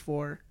punished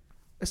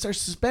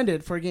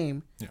suspended for a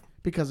game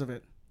because of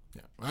it.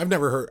 Yeah, I've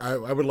never heard.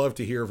 I would love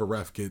to hear of a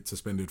ref get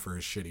suspended for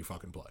his shitty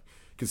fucking play,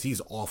 because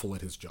he's awful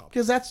at his job.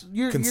 Because that's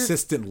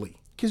consistently.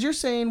 Because you're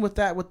saying with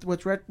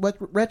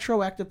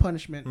retroactive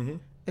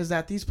punishment is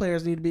that these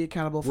players need to be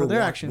accountable for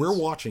their actions. We're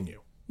watching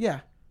you.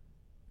 Yeah.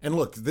 And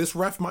look, this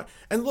ref might.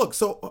 And look,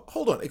 so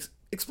hold on.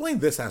 Explain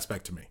this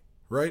aspect to me,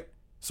 right?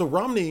 So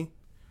Romney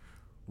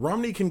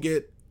can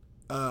get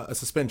a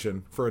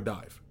suspension for a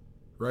dive,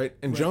 right?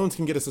 And Jones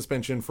can get a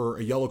suspension for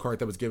a yellow card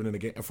that was given in a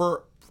game.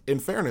 For, in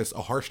fairness,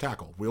 a harsh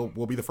tackle. We'll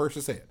be the first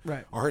to say it.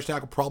 Right. A harsh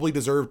tackle probably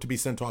deserved to be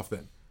sent off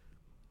then.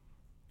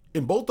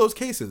 In both those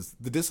cases,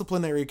 the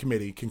disciplinary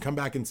committee can come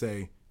back and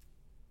say,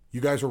 you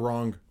guys were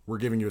wrong, we're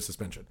giving you a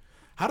suspension.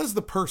 How does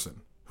the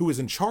person who is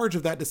in charge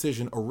of that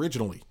decision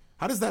originally,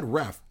 how does that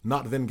ref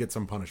not then get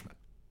some punishment?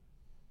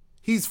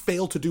 He's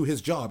failed to do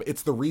his job.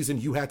 It's the reason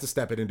you had to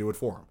step it and do it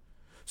for him.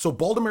 So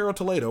Baldomero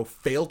Toledo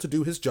failed to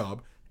do his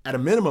job at a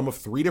minimum of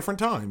 3 different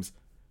times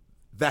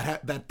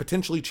that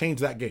potentially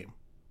changed that game.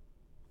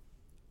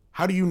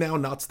 How do you now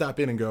not step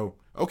in and go,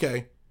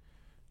 okay,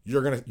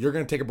 you're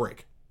gonna take a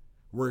break.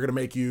 We're gonna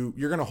make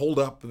you're gonna hold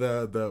up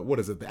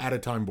the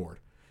added time board.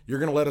 You're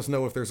gonna let us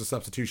know if there's a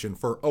substitution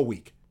for a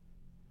week.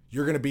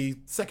 You're gonna be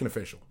second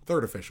official,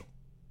 third official.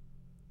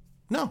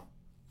 No,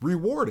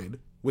 rewarded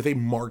with a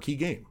marquee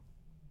game.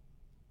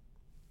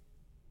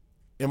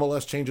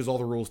 MLS changes all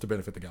the rules to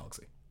benefit the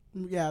Galaxy.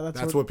 Yeah,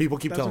 that's what people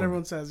keep telling me.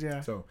 That's what everyone says, yeah.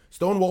 So,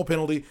 Stonewall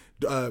penalty.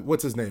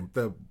 What's his name?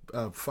 The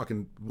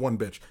fucking one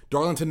bitch.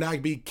 Darlington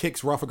Nagbe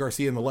kicks Rafa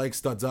Garcia in the leg,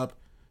 studs up,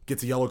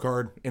 gets a yellow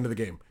card, into the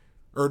game.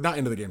 Or not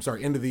into the game,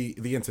 sorry, into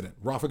the incident.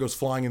 Rafa goes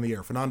flying in the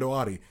air. Fernando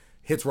Adi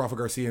hits Rafa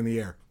Garcia in the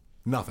air.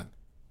 Nothing.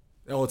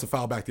 Oh, it's a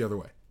foul back the other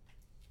way.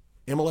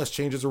 MLS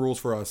changes the rules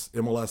for us.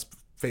 MLS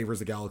favors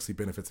the Galaxy,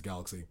 benefits the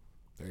Galaxy.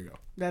 There you go.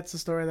 That's the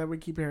story that we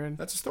keep hearing.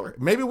 That's a story.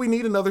 Maybe we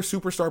need another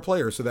superstar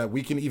player so that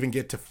we can even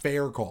get to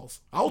fair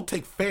calls. I'll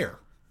take fair.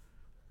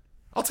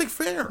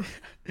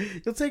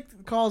 You'll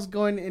take calls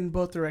going in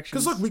both directions.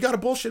 Because look, we got a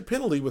bullshit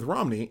penalty with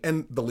Romney,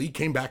 and the league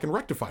came back and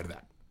rectified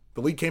that.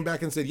 The league came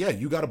back and said, yeah,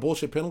 you got a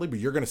bullshit penalty, but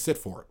you're going to sit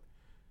for it.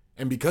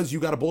 And because you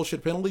got a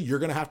bullshit penalty, you're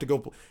going to have to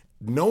go,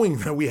 knowing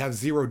that we have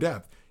zero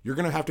depth, you're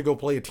going to have to go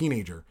play a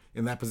teenager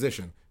in that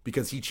position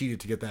because he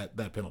cheated to get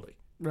that penalty.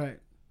 Right.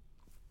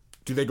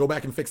 Do they go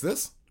back and fix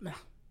this? No.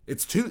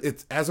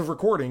 It's as of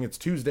recording, it's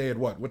Tuesday at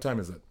what? What time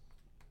is it?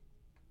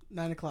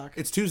 9 o'clock.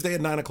 It's Tuesday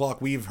at 9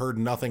 o'clock. We've heard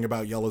nothing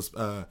about Yella's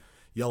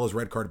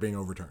red card being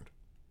overturned.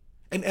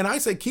 And I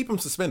say keep him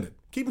suspended.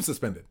 Keep him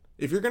suspended.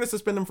 If you're going to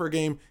suspend him for a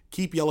game,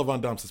 keep Jelle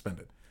Van Damme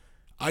suspended.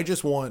 I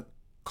just want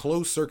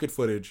closed circuit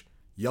footage,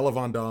 Jelle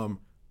Van Damme,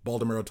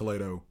 Baldomero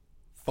Toledo,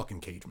 fucking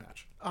cage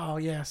match. Oh,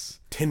 yes.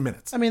 10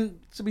 minutes. I mean,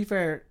 to be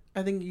fair,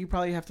 I think you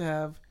probably have to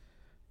have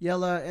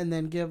Yella and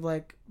then give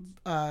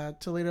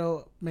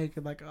Toledo make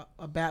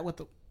a bat with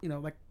the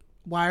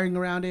wiring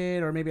around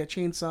it or maybe a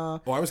chainsaw.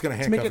 Oh, I was going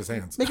to handcuff his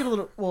hands. To make it a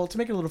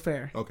little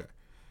fair. Okay.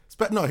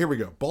 No, here we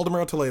go.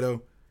 Baldomero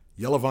Toledo,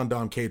 Jelle Van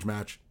Damme cage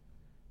match,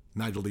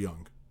 Nigel de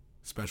Jong,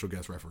 special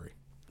guest referee.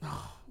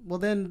 Oh, well,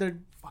 then they're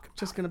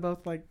just going to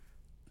both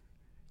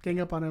gang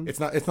up on him. It's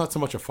not so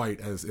much a fight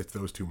as it's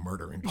those two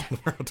murdering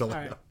Baldomero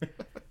Toledo.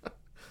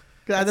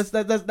 That's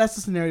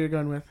the scenario you're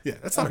going with. Yeah,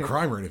 that's not a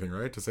crime or anything,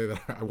 right? To say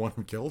that I want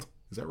him killed.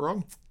 Is that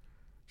wrong?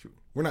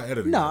 We're not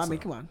editing. No,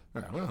 come on.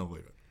 All right, well, I'll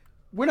believe it.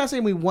 We're not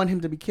saying we want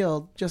him to be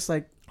killed, just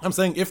like... I'm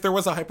saying if there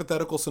was a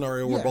hypothetical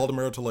scenario where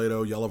Baldomero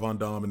Toledo, Jelle Van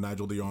Damme, and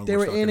Nigel de Jong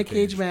were in a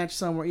cage match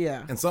somewhere,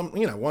 yeah. And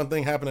one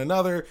thing happened to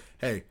another,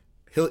 hey,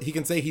 he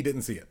can say he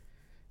didn't see it.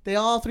 They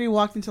all three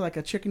walked into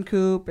a chicken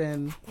coop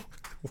and...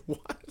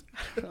 What?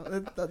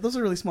 Those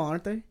are really small,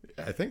 aren't they?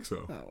 Yeah, I think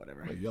so. Oh,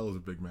 whatever. Yellow's a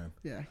big man.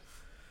 Yeah.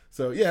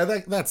 So, yeah,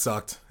 that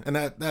sucked. And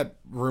that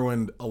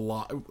ruined a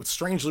lot.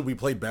 Strangely, we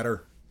played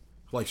better.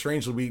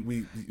 Strangely,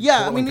 we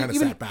Portland kind of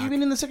sat back.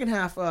 Even in the second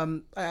half,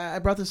 I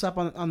brought this up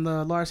on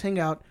the Lars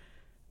Hangout.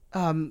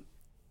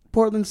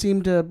 Portland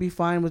seemed to be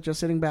fine with just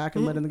sitting back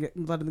and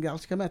letting the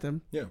Galaxy come at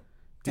them. Yeah.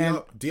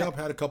 Diop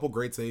had a couple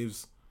great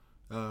saves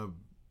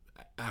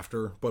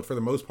after, but for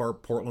the most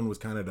part, Portland was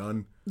kind of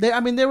done. They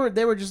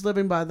were just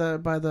living by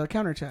the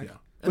counterattack,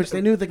 which they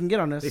knew they can get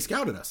on us. They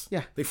scouted us.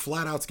 Yeah, they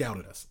flat out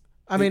scouted us.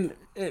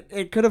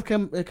 It could have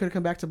come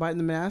back to bite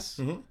in the ass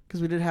because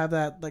we did have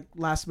that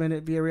last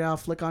minute Villarreal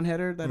flick on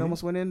header that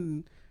almost went in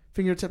and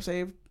fingertip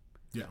save.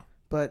 Yeah,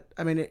 but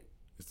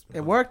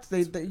it worked.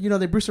 They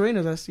Bruce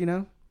Arenas us.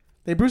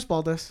 They Bruce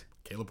balled us.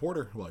 Caleb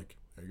Porter, there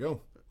you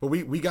go. But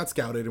we got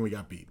scouted and we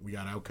got beat. We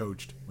got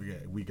outcoached.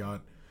 We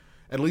got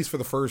at least for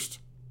the first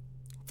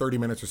 30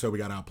 minutes or so we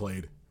got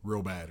outplayed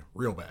real bad.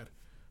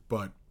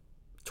 But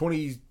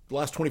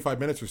last 25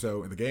 minutes or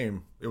so in the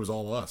game, it was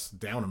all us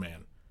down a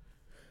man.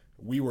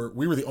 We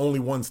were the only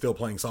ones still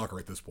playing soccer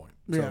at this point.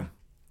 So yeah.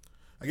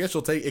 I guess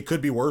it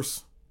could be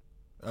worse.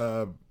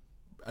 I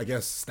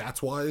guess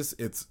stats wise,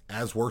 it's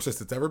as worse as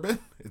it's ever been.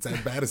 It's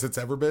as bad as it's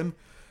ever been.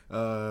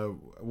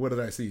 What did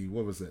I see?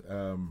 What was it?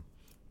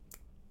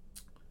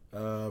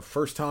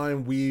 First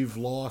time we've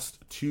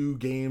lost 2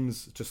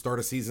 games to start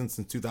a season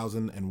since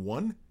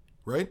 2001,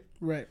 right?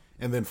 Right.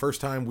 And then first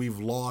time we've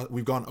gone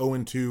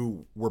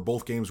 0-2 where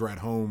both games were at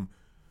home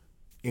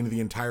in the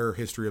entire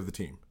history of the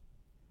team.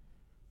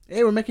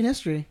 Hey, we're making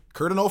history.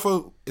 Kurt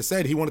Onofo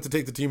said he wanted to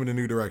take the team in a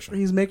new direction.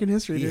 He's making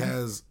history. He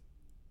has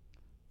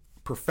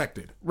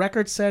perfected.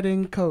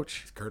 Record-setting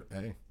coach.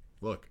 Hey,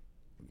 look.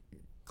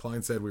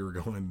 Klein said we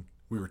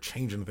were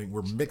changing things.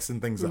 We're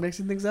mixing things up. We're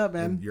mixing things up,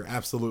 man. And you're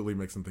absolutely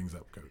mixing things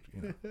up,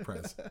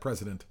 coach.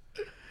 President.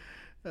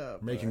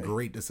 Making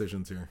great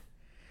decisions here.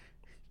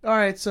 All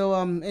right, so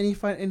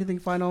anything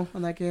final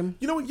on that game?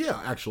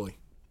 Yeah, actually.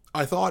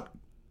 I thought,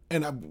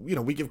 and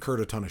we give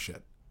Kurt a ton of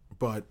shit,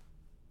 but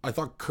I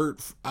thought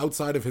Kurt,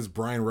 outside of his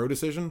Brian Rowe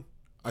decision,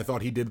 I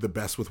thought he did the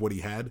best with what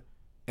he had.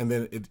 And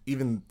then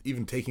even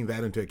taking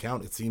that into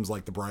account, it seems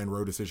like the Brian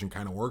Rowe decision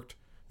kind of worked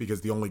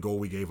because the only goal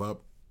we gave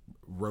up,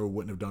 Rowe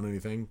wouldn't have done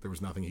anything. There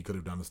was nothing he could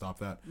have done to stop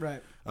that.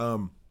 Right.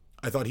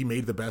 I thought he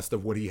made the best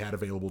of what he had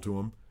available to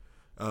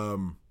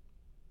him.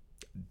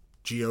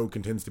 Gio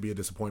continues to be a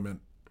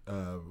disappointment,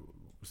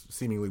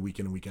 seemingly week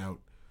in and week out.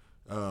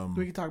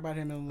 We can talk about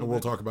him in a little And we'll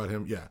bit. talk about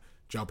him. Yeah.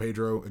 João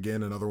Pedro,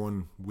 again, another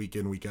one, week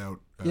in, week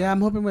out. Yeah, I'm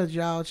hoping with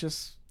João, it's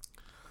just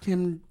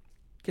him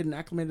getting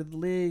acclimated to the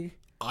league.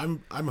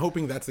 I'm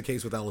hoping that's the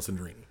case with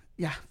Alessandrini.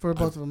 Yeah, for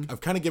both of them.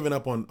 I've kind of given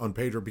up on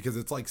Pedro because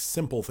it's like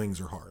simple things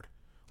are hard.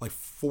 Like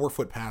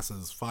 4-foot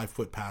passes,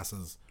 5-foot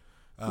passes.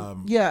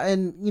 Yeah,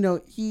 and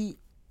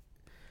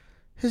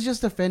his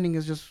just defending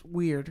is just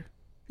weird.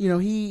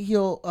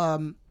 He'll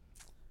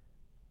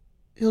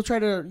try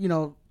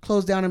to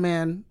close down a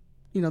man.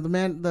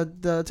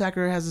 The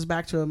attacker has his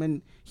back to him,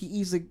 and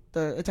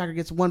the attacker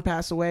gets one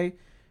pass away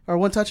or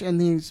one touch,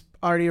 and he's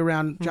already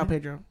around João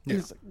Pedro. Yeah.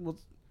 He's like, well,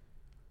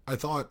 I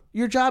thought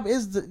your job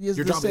is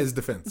is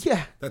defense.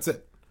 Yeah, that's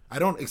it. I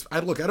don't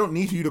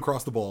need you to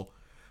cross the ball.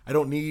 I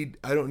don't need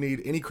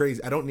any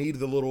crazy. I don't need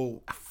the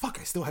little fuck.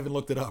 I still haven't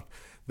looked it up.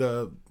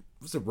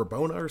 Was it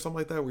Rabona or something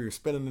like that where you're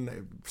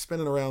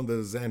spinning around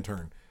the Zan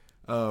turn.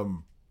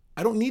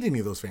 I don't need any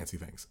of those fancy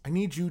things. I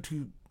need you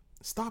to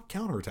stop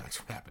counterattacks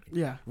from happening.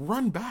 Yeah.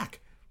 Run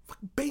back.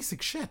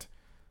 Basic shit.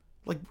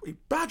 Like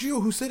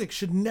Baggio Husidic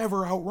should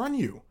never outrun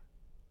you.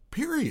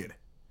 Period.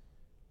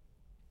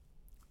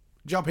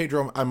 João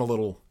Pedro, I'm a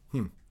little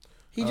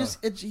he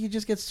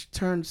just gets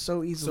turned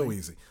so easily. So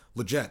easy.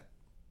 Leggett,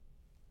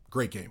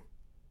 great game.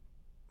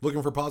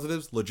 Looking for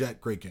positives, Leggett,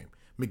 great game.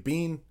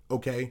 McBean,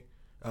 okay.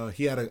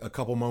 He had a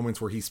couple moments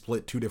where he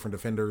split two different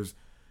defenders,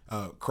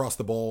 crossed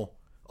the ball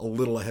a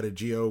little ahead of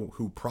Gio,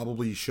 who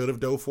probably should have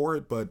dove for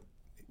it, but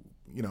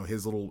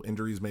his little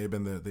injuries may have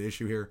been the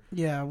issue here.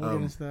 Yeah, we'll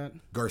get into that.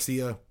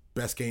 Garcia,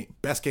 best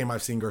game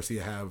I've seen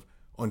Garcia have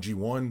on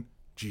G1,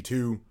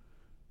 G2,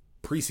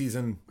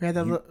 preseason. We had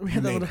that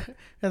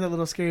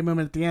little scary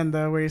moment at the end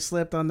though, where he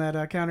slipped on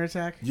that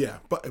counterattack. Yeah,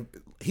 but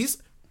he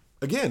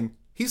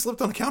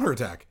slipped on a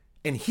counterattack.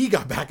 And he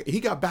got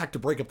back to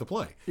break up the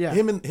play. Yeah.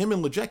 Him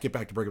and Leggett get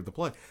back to break up the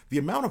play. The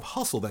amount of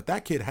hustle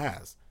that kid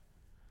has.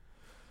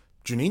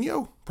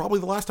 Juninho, probably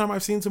the last time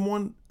I've seen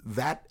someone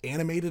that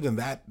animated and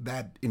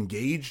that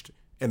engaged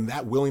and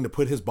that willing to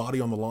put his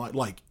body on the line.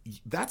 Like,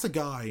 that's a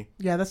guy.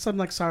 Yeah, that's something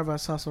like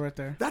Sarvas hustle right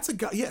there. That's a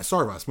guy. Yeah,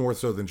 Sarvas more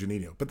so than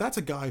Juninho. But that's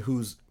a guy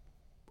who's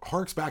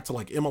harks back to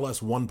like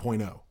MLS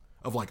 1.0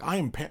 of like,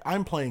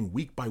 I'm playing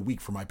week by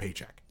week for my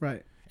paycheck.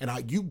 Right.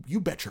 And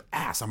you bet your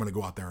ass I'm going to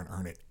go out there and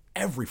earn it.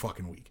 Every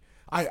fucking week.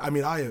 I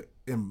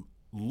am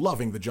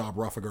loving the job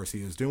Rafa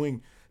Garcia is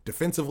doing.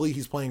 Defensively,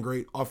 he's playing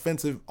great.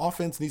 Offense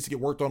needs to get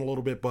worked on a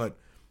little bit, but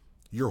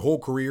your whole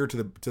career,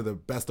 to the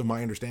best of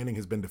my understanding,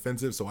 has been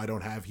defensive, so I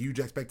don't have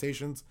huge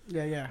expectations.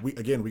 Yeah. We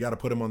got to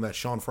put him on that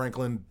Sean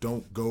Franklin,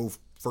 don't go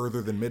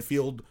further than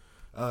midfield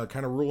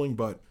kind of ruling,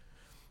 but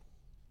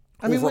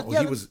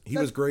overall, he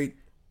was great.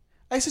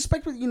 I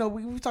suspect,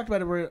 we've talked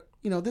about it where,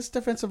 this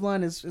defensive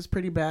line is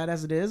pretty bad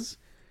as it is.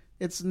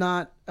 It's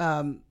not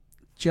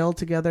gelled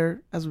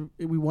together as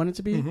we want it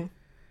to be. Mm-hmm.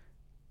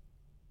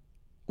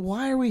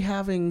 Why are we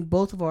having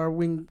both of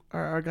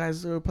our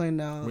guys who are playing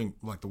now?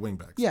 Like the wing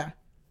backs. Yeah.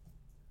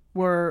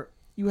 Where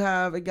you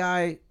have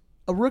a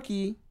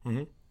rookie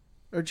mm-hmm.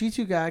 or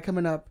G2 guy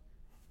coming up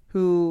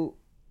who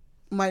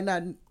might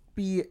not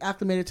be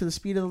acclimated to the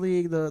speed of the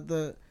league,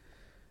 the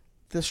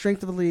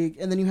strength of the league,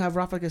 and then you have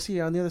Rafa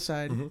Garcia on the other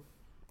side mm-hmm.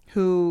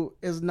 who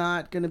is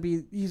not going to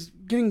be, he's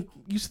getting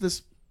used to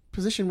this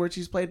position where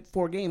he's played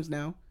 4 games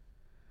now.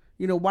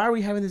 Why are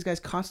we having these guys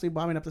constantly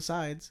bombing up the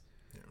sides?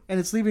 Yeah. And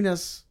it's leaving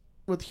us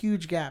with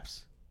huge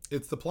gaps.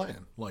 It's the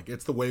plan. Like,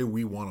 it's the way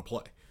we want to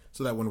play.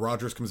 So that when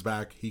Rodgers comes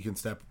back, he can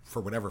step,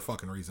 for whatever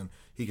fucking reason,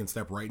 he can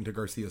step right into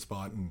Garcia's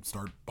spot and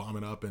start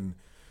bombing up and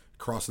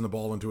crossing the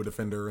ball into a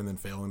defender and then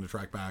failing to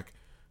track back.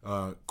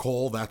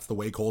 Cole, that's the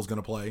way Cole's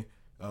going to play.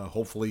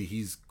 Hopefully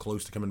he's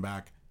close to coming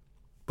back.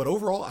 But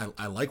overall,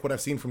 I like what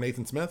I've seen from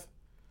Nathan Smith.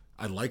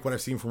 I like what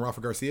I've seen from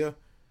Rafa Garcia.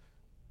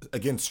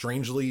 Again,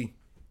 strangely,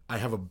 I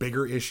have a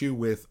bigger issue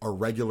with our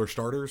regular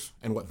starters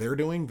and what they're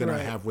doing than I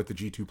have with the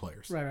G2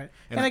 players. Right.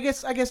 And I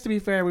guess to be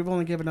fair, we've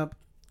only given up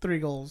 3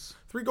 goals.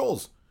 3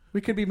 goals. We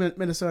could be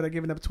Minnesota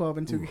giving up 12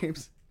 in 2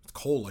 games. It's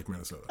cold like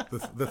Minnesota.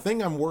 The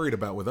thing I'm worried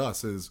about with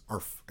us is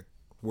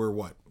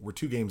we're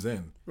 2 games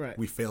in. Right.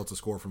 We failed to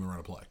score from the run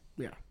of play.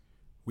 Yeah.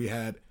 We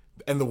had,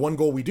 and the one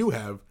goal we do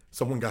have,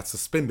 someone got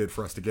suspended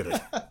for us to get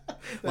it.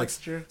 That's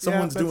true.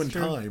 Someone's doing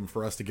time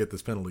for us to get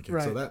this penalty kick.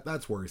 Right. So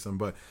that's worrisome.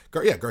 But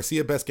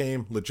Garcia best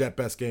game, Leggett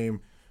best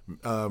game,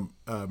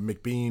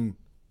 McBean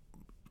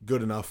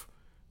good enough,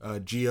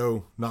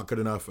 Gio not good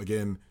enough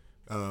again,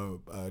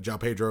 João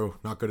Pedro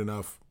not good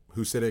enough,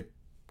 Husidic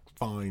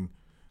fine,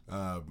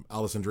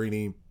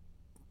 Alessandrini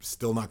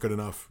still not good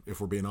enough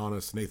if we're being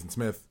honest. Nathan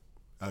Smith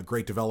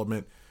great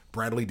development.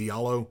 Bradley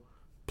Diallo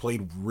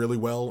played really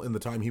well in the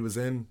time he was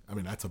in. I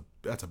mean, that's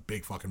a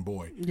big fucking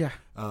boy. Yeah.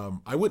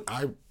 I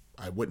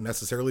wouldn't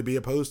necessarily be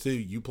opposed to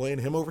you playing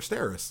him over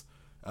Steris.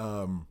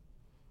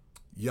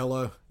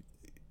 Yella,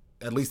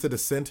 at least at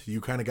Ascent,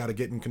 you kind of got to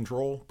get in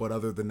control. But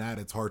other than that,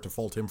 it's hard to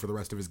fault him for the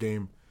rest of his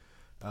game.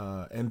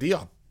 And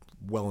Diop,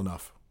 well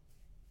enough.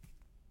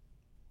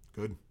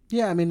 Good.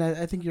 Yeah, I mean,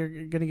 I think you're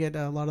going to get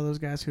a lot of those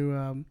guys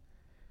who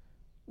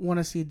want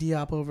to see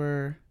Diop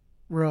over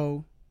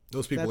Rowe.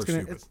 Those people are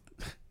stupid.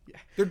 Yeah.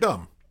 They're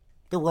dumb.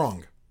 They're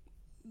wrong.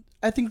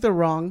 I think they're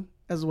wrong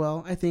as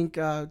well. I think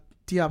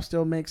Diop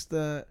still makes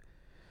the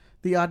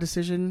odd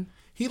decision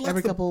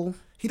every couple.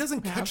 He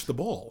doesn't catch the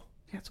ball.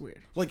 Yeah, it's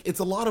weird. Like, it's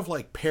a lot of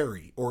like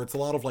parry, or it's a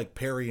lot of like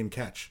parry and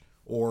catch,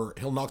 or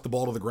he'll knock the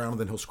ball to the ground and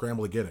then he'll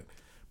scramble to get it.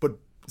 But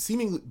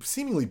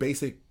seemingly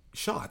basic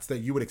shots that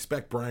you would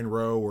expect Brian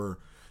Rowe or,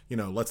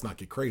 let's not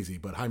get crazy,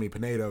 but Jaime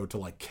Pinedo to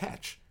like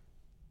catch.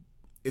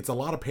 It's a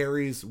lot of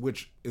parries,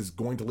 which is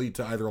going to lead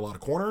to either a lot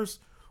of corners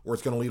or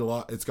it's going to lead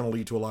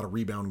to a lot of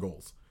rebound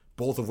goals,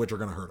 both of which are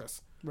going to hurt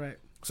us. Right.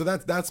 So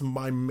that's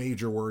my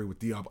major worry with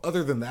Diop.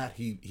 Other than that,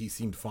 he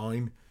seemed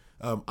fine.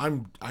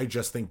 I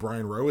just think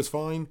Brian Rowe is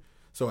fine.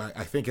 So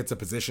I think it's a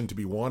position to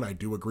be won. I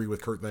do agree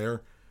with Kurt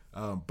there.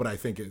 But I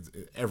think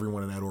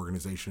everyone in that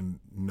organization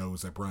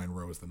knows that Brian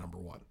Rowe is the number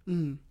one.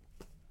 Mm.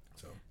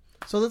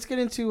 So let's get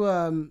into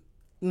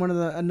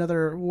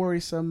another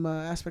worrisome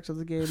aspects of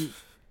the game.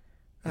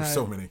 There's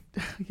so many.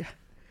 Yeah.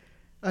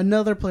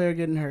 Another player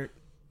getting hurt.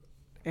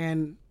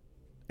 And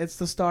it's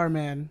the star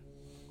man.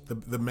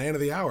 The man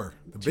of the hour.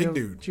 The big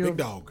dude. Big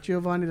dog.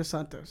 Giovanni Dos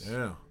Santos.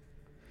 Yeah.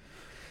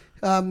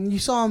 You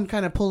saw him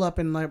kind of pull up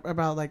in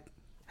about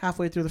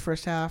halfway through the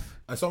first half.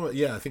 I saw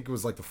him, I think it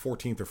was like the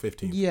 14th or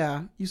 15th.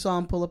 Yeah, you saw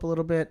him pull up a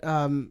little bit.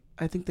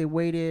 I think they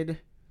waited.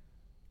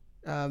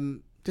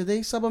 Did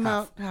they sub him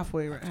out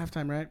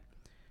halftime, right?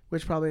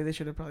 Which they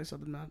should have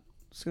subbed him out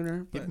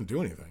sooner. But he didn't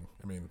do anything.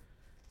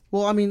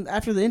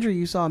 After the injury,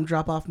 you saw him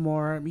drop off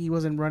more. He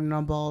wasn't running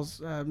on balls.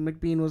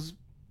 McBean was...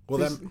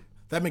 Well,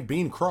 that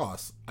McBean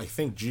cross, I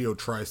think Gio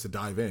tries to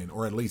dive in,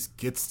 or at least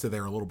gets to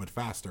there a little bit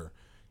faster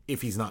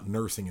if he's not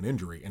nursing an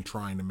injury and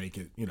trying to make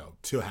it,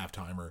 to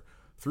halftime or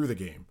through the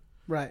game.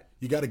 Right.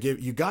 You got to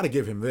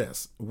give him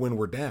this. When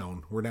we're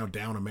now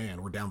down a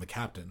man, we're down the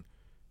captain.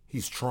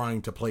 He's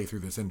trying to play through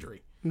this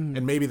injury. Mm-hmm.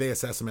 And maybe they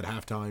assess him at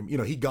halftime.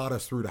 He got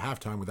us through to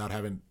halftime without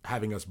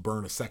having us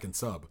burn a second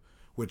sub,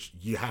 which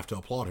you have to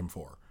applaud him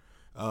for.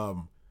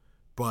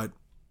 But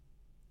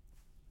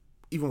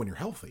even when you're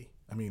healthy,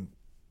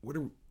 what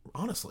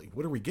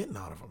are we getting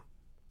out of him?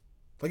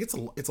 Like,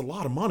 it's a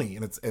lot of money,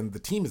 and the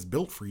team is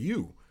built for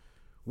you.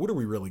 What are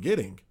we really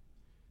getting?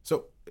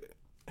 So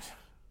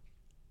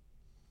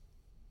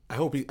I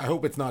hope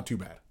it's not too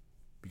bad,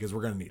 because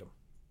we're gonna need him.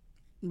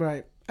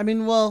 Right. I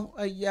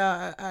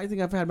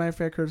think I've had my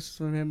fair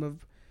criticism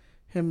of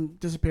him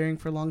disappearing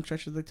for long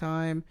stretches of the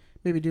time,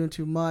 maybe doing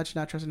too much,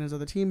 not trusting his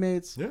other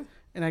teammates. Yeah.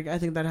 And I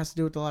think that has to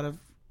do with a lot of,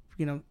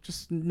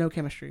 just no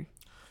chemistry.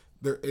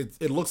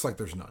 It looks like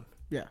there's none.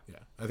 Yeah. Yeah.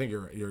 I think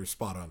you're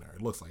spot on there.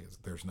 It looks like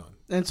there's none.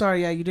 And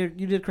sorry, you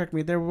did correct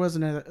me. There was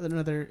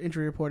another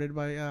injury reported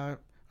by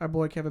our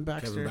boy Kevin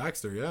Baxter.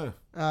 Yeah.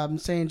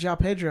 Saying João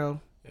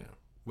Pedro. Yeah.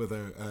 With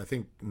I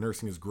think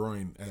nursing his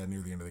groin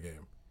near the end of the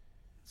game.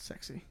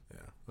 Sexy.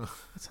 Yeah.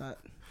 That's hot.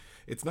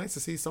 It's nice to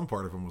see some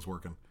part of him was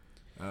working.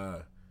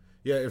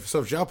 If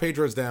João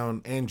Pedro's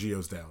down and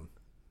Gio's down.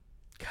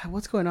 God,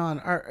 what's going on?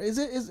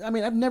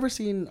 I've never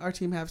seen our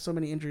team have so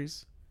many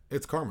injuries.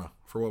 It's karma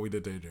for what we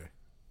did to AJ.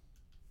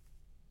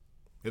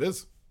 It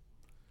is.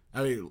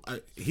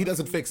 He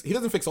doesn't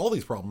fix all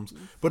these problems,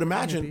 but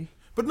imagine.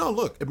 But no,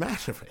 look,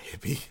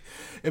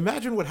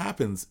 imagine what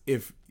happens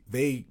if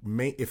they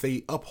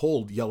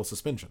uphold yellow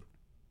suspension.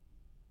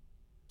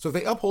 So if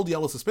they uphold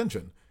yellow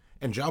suspension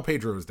and João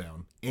Pedro is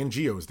down and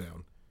Gio is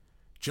down,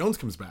 Jones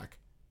comes back.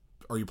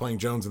 Are you playing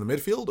Jones in the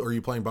midfield, or are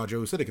you playing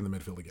Baggio Usidic in the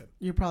midfield again?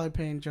 You're probably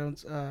playing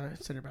Jones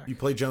center back. You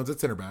play Jones at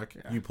center back.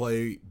 Yeah. You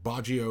play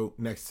Baggio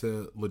next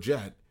to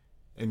Leggett,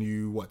 and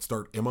you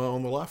start Emma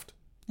on the left.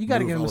 You got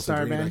to give him a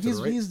star, man.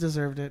 He's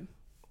deserved it.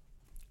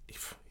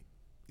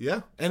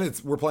 Yeah,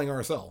 and we're playing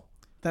RSL.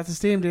 That's his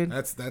team, dude.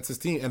 That's his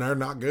team, and they're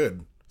not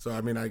good. So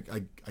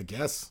I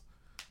guess,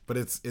 but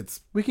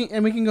it's we can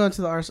go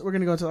into the RSL. We're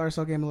gonna go into the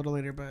RSL game a little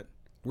later, but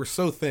we're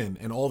so thin,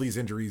 and all these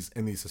injuries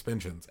and these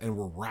suspensions, and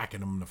we're racking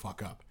them to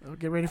fuck up.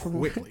 Get ready for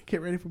quickly.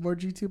 Get ready for more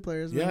G2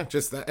 players. Man. Yeah,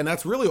 just that, and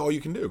that's really all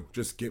you can do.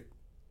 Just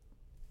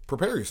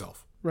prepare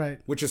yourself. Right.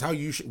 Which is how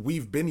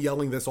we've been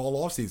yelling this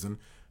all off season.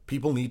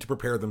 People need to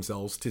prepare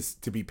themselves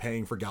to be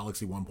paying for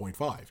Galaxy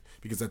 1.5,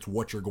 because that's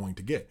what you're going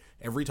to get.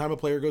 Every time a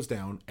player goes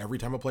down, every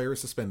time a player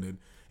is suspended,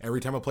 every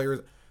time a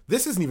player...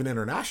 This isn't even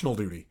international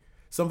duty.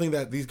 Something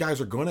that these guys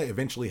are going to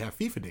eventually have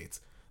FIFA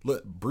dates.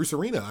 Bruce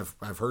Arena,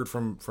 I've heard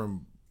from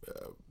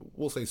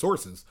we'll say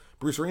sources.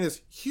 Bruce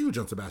Arena's huge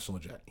on Sebastian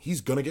Lletget.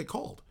 He's going to get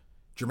called.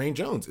 Jermaine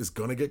Jones is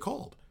going to get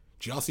called.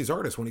 Gyasi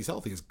Zardes, when he's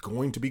healthy, is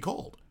going to be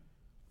called.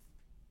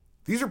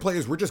 These are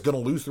players we're just going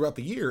to lose throughout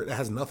the year. It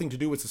has nothing to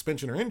do with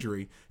suspension or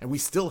injury, and we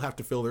still have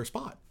to fill their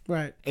spot.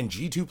 Right. And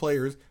G2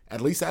 players,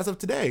 at least as of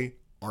today,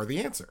 are the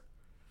answer.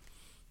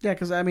 Yeah,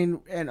 because I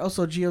mean, and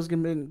also Gio's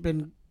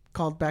been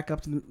called back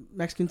up to the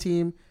Mexican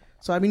team.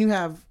 So I mean, you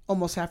have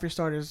almost half your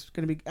starters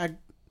going to be,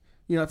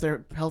 if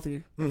they're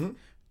healthy,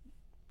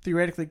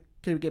 theoretically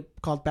can get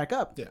called back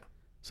up. Yeah.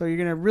 So you're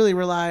going to really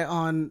rely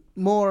on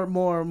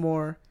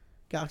more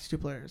Galaxy 2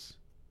 players.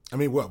 I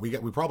mean, what we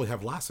probably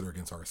have Lassiter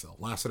against RSL,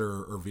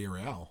 Lassiter or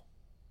Villarreal,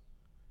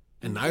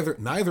 and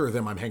neither of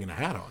them I'm hanging a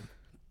hat on.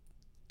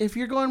 If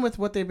you're going with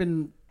what they've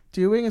been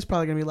doing, it's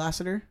probably going to be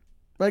Lassiter.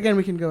 But again,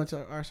 we can go into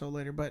RSL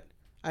later. But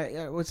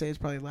I would say it's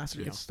probably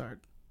Lassiter gets a start.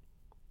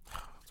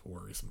 It's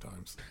worry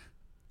sometimes.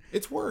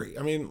 It's worry.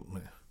 I mean,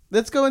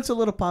 let's go into a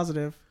little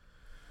positive.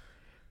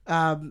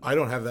 I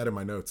don't have that in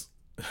my notes.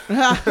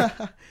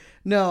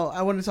 No,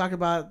 I want to talk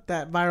about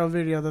that viral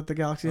video that the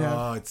Galaxy had.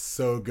 Oh, it's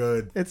so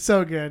good. It's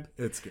so good.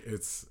 It's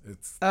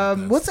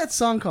what's that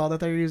song called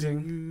that they're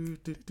using?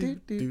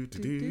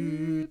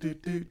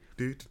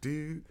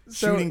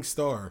 Shooting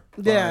Star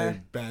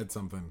by Bad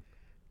Something.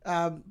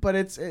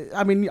 But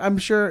I'm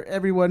sure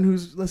everyone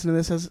who's listening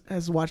to this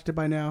has watched it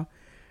by now.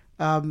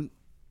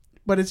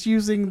 But it's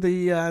using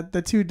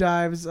the two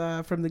dives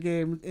from the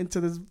game into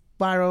this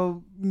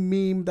viral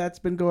meme that's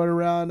been going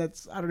around. I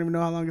don't even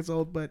know how long it's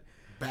old, but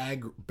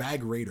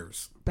Bag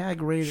Raiders. Bag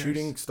Raiders.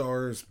 Shooting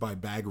Stars by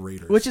Bag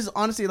Raiders. Which is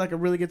honestly like a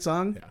really good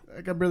song. Yeah.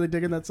 Like I'm really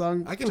digging that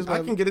song. I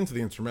can get into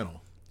the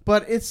instrumental.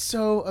 But it's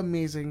so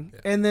amazing.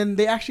 Yeah. And then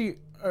they actually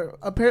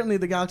apparently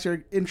the Galaxy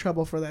are in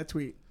trouble for that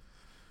tweet.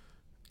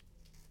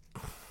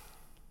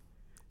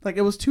 Like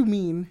it was too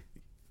mean.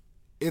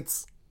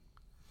 Chris,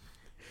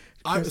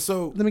 I'll give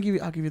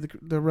you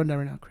the rundown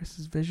right now. Chris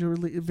is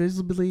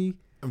visibly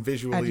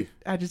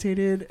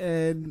agitated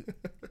and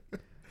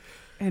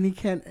and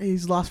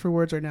he's lost for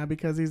words right now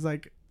because he's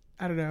like,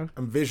 I don't know.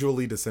 I'm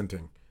visually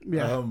dissenting.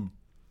 Yeah.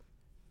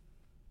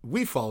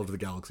 We followed the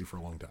Galaxy for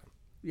a long time.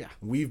 Yeah.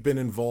 We've been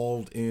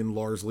involved in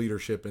Lars'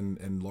 leadership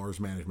and Lars'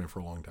 management for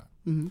a long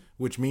time,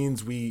 which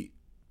means we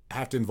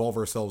have to involve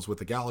ourselves with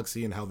the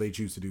Galaxy and how they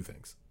choose to do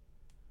things.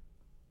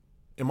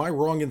 Am I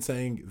wrong in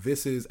saying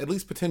this is, at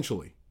least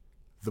potentially,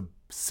 the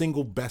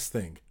single best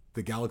thing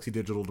the Galaxy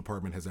Digital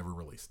Department has ever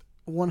released?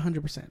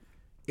 100%.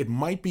 It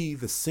might be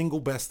the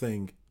single best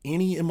thing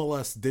any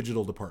MLS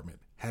digital department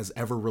has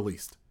ever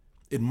released.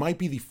 It might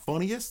be the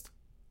funniest,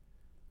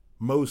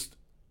 I'm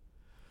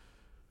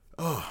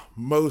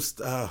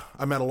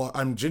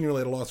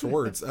genuinely at a loss for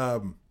words.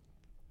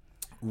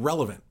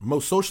 Relevant,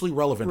 most socially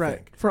relevant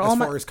thing as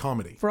far as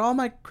comedy. For all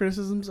my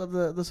criticisms of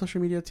the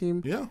social media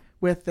team,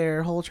 with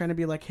their whole trying to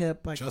be like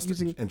hip, like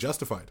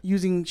justified,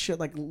 using shit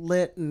like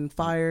lit and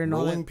fire and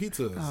rolling all that.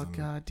 Pizzas. Oh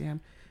god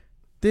damn,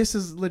 this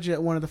is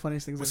legit one of the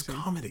funniest things. It was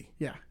comedy.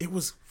 Yeah, it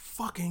was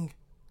fucking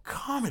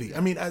comedy. Yeah.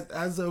 I mean,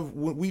 as of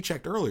when we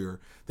checked earlier,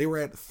 they were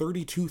at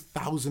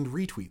 32,000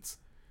 retweets.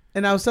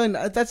 And I was telling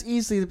that's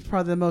easily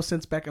probably the most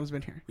since Beckham's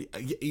been here.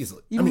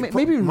 Easily.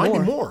 Maybe it might more.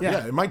 be more.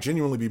 Yeah, it might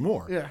genuinely be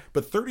more. Yeah.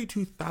 But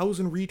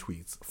 32,000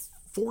 retweets,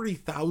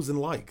 40,000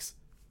 likes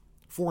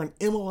for an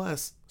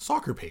MLS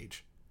soccer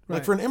page. Right.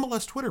 Like for an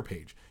MLS Twitter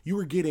page, you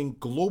were getting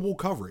global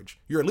coverage.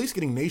 You're at least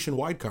getting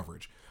nationwide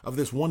coverage of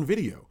this one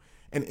video.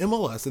 And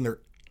MLS, in their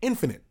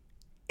infinite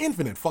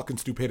fucking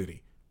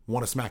stupidity,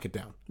 want to smack it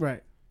down.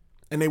 Right.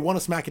 And they want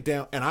to smack it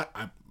down. And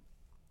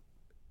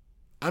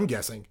I'm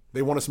guessing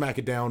they want to smack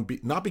it down,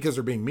 not because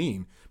they're being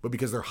mean, but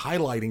because they're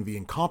highlighting the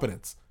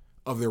incompetence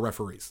of their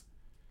referees.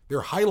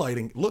 They're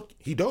highlighting, look,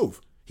 he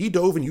dove,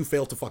 and you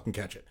failed to fucking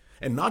catch it.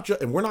 And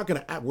we're not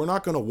gonna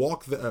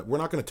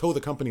toe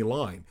the company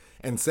line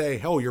and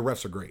say, "Oh, your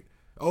refs are great.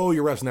 Oh,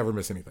 your refs never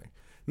miss anything."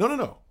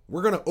 No.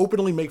 We're gonna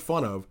openly make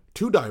fun of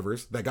two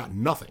divers that got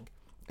nothing,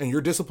 and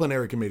your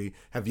disciplinary committee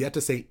have yet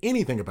to say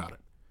anything about it.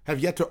 Have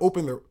yet to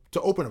open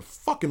a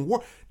fucking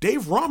war.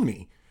 Dave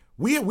Romney.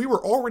 We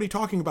were already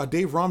talking about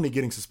Dave Romney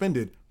getting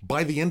suspended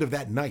by the end of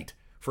that night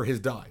for his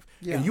dive.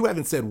 Yeah. And you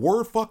haven't said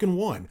word fucking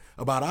one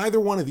about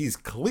either one of these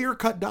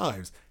clear-cut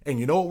dives. And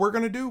you know what we're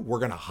going to do? We're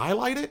going to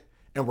highlight it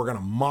and we're going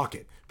to mock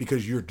it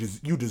because you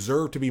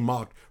deserve to be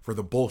mocked for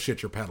the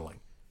bullshit you're peddling.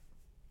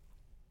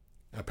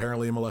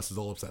 Apparently MLS is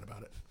all upset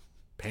about it.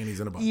 Panties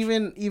in a bunch.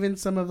 Even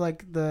some of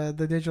like the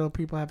digital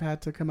people have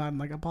had to come out and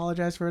like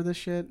apologize for this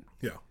shit.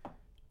 Yeah.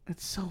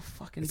 It's so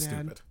fucking bad.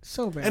 Stupid.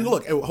 So bad. And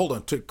look, hold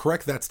on, to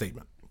correct that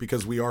statement.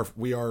 Because we're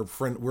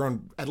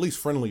on at least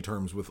friendly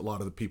terms with a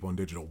lot of the people in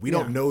digital. We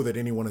don't know that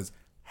anyone has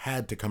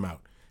had to come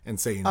out and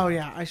say anything. Oh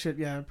yeah, I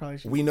probably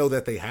should. We know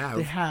that they have.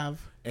 They have.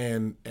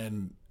 And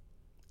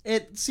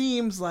it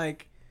seems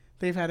like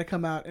they've had to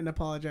come out and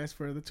apologize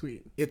for the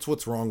tweet. It's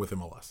what's wrong with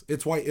MLS.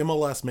 It's why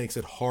MLS makes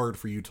it hard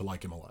for you to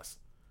like MLS.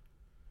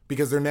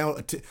 Because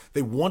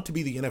they want to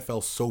be the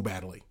NFL so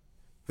badly.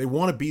 They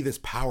want to be this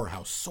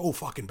powerhouse so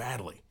fucking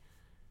badly.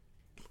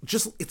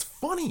 It's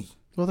funny.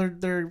 Well,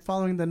 they're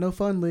following the No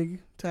Fun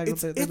League tag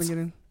that they've been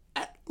getting.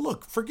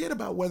 Look, forget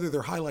about whether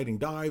they're highlighting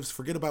dives.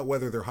 Forget about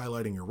whether they're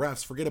highlighting your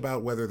refs. Forget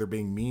about whether they're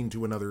being mean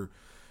to another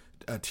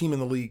team in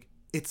the league.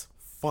 It's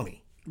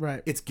funny.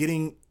 Right. It's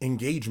getting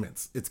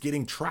engagements. It's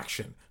getting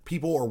traction.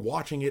 People are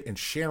watching it and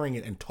sharing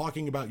it and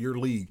talking about your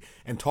league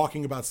and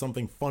talking about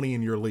something funny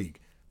in your league.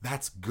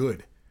 That's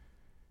good.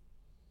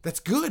 That's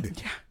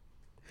good.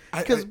 Yeah.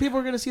 Because people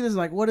are going to see this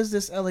like, what is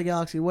this LA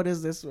Galaxy? What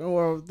is this?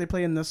 Or they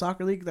play in the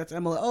soccer league. That's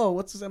MLS. Oh,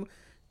 what's this?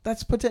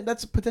 That's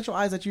potential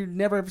eyes that you've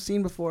never have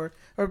seen before,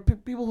 or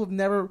people who've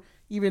never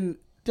even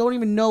don't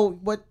even know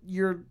what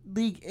your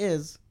league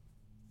is,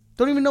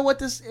 don't even know what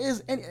this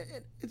is, and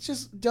it's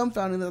just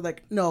dumbfounding. They're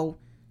like, no,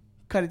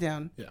 cut it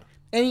down. Yeah.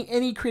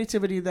 Any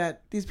creativity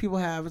that these people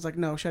have is like,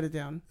 no, shut it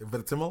down.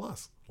 But it's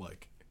MLS.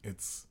 Like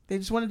they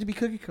just want it to be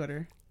cookie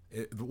cutter.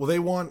 Well, they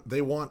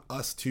want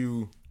us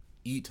to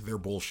eat their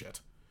bullshit,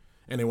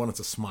 and they want us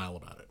to smile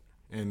about it.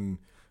 And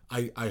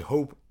I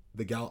hope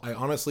I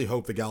honestly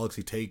hope the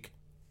Galaxy take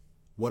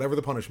whatever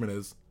the punishment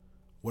is,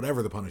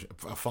 whatever the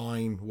a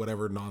fine,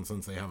 whatever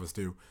nonsense they have us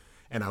do,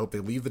 and I hope they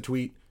leave the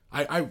tweet.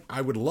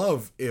 I would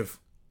love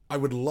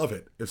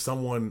it if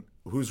someone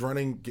who's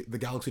running the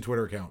Galaxy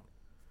Twitter account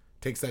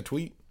takes that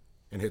tweet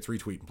and hits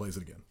retweet and plays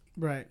it again.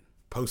 Right.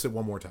 Post it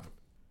one more time.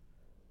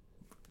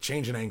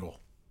 Change an angle.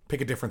 Pick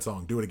a different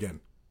song. Do it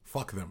again.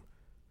 Fuck them.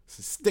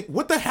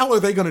 What the hell are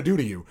they going to do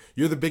to you?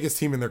 You're the biggest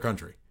team in their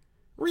country.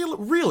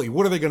 Really?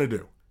 What are they going to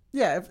do?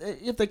 Yeah,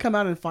 if they come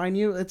out and fine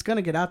you, it's going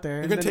to get out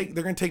there. They're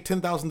going to take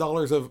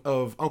 $10,000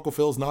 of Uncle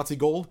Phil's Nazi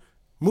gold.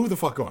 Move the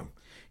fuck on.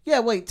 Yeah,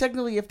 wait.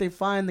 Technically, if they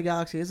fine the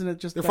Galaxy, isn't it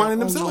just they're fining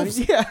themselves?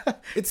 Money? Yeah,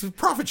 it's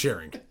profit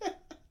sharing.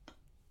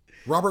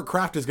 Robert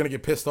Kraft is going to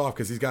get pissed off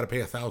because he's got to pay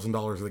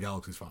 $1,000 of the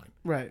Galaxy's fine.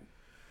 Right.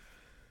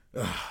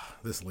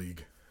 This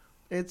league.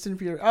 It's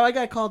infuriating. Oh, I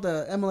got called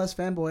a MLS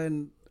fanboy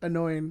and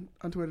annoying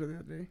on Twitter the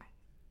other day.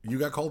 You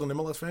got called an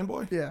MLS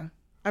fanboy? Yeah.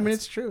 I mean,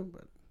 it's true,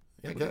 but...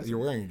 Yeah, you're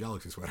wearing a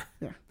Galaxy sweater.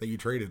 Yeah. That you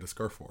traded a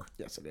scarf for.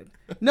 Yes, I did.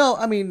 No,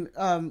 I mean,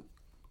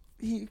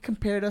 he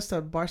compared us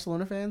to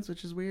Barcelona fans,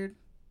 which is weird.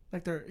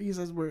 Like, he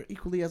says we're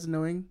equally as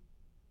annoying.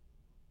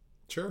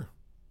 Sure.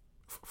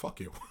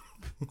 Fuck you.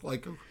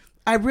 Like...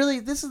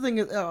 This is the thing.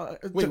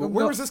 Wait,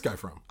 where was this guy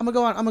from? I'm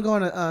gonna go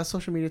on a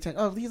social media tank.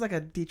 Oh, he's like a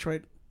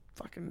Detroit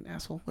fucking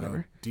asshole.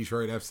 Whatever.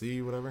 Detroit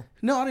FC, whatever.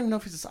 No, I don't even know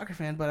if he's a soccer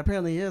fan, but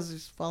apparently he is.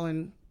 He's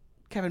following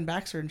Kevin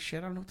Baxter and shit.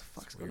 I don't know what the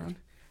fuck's going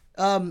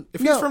on.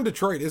 If he's from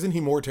Detroit, isn't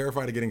he more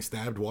terrified of getting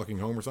stabbed walking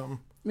home or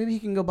something? Maybe he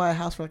can go buy a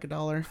house for like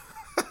 $1.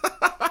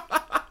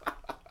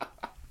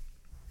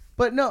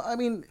 But no, I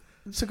mean,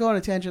 to go on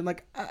a tangent,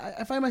 like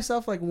I find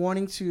myself like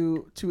wanting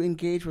to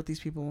engage with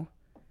these people.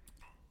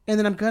 And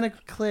then I'm going to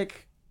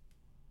click,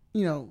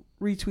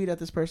 retweet at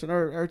this person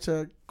or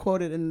to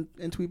quote it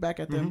and tweet back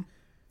at them. Mm-hmm.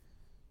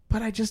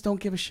 But I just don't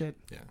give a shit.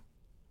 Yeah.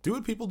 Do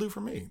what people do for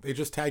me. They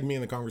just tag me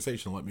in the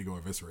conversation and let me go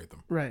eviscerate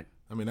them. Right.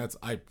 I mean, I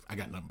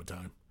got nothing but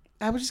time.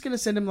 I was just going to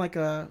send him like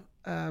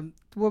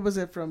what was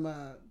it from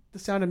The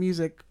Sound of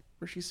Music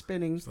where she's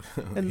spinning.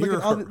 And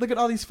look at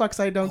all these fucks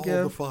I don't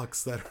give. All the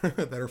fucks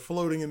that are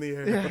floating in the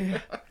air.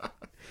 Yeah.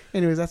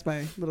 Anyways, that's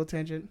my little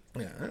tangent.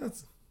 Yeah,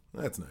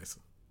 that's nice.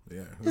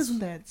 Yeah. Isn't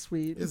that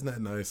sweet? Isn't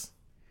that nice?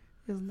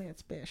 Isn't that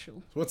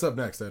special? So what's up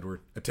next,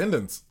 Edward?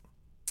 Attendance.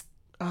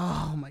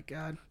 Oh my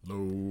God.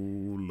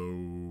 Low.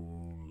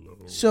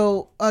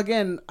 So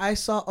again, I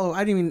saw. Oh,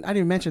 I didn't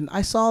even mention.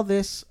 I saw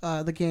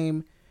the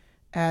game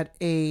at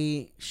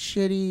a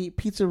shitty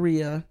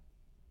pizzeria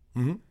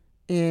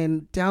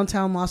in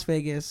downtown Las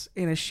Vegas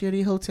in a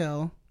shitty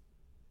hotel.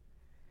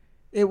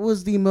 It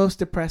was the most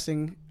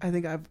depressing. I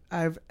think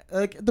I've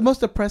like the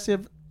most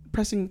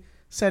depressing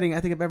setting I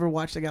think I've ever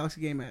watched a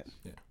Galaxy game at.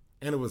 Yeah,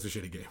 and it was a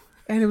shitty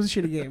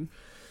game.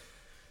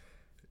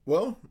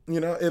 Well,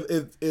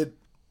 it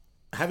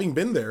having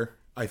been there,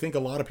 I think a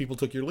lot of people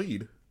took your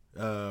lead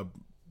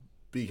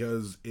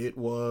because it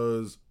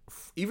was,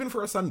 even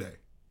for a Sunday,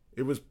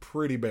 it was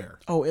pretty bare.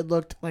 Oh, it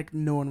looked like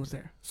no one was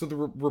there. So the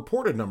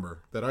reported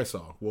number that I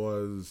saw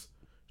was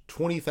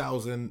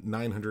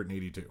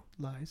 20,982.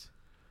 Lies.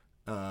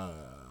 That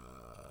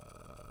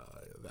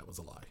was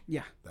a lie.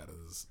 Yeah. That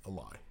is a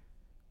lie.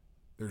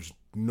 There's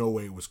no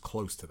way it was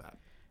close to that.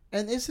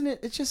 And isn't it?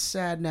 It's just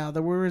sad now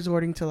that we're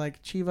resorting to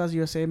like Chivas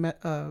USA,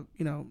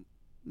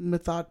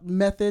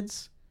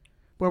 methods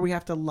where we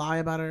have to lie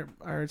about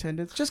our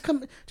attendance. Just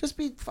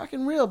be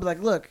fucking real. Be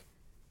like, look,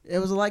 it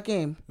was a light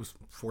game. It was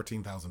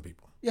 14,000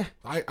 people. Yeah.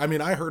 I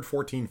mean, I heard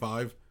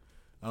 14,500.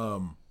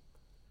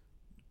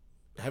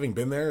 Having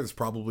been there, it's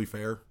probably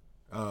fair.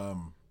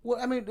 Well,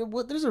 I mean,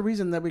 there's a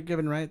reason that we're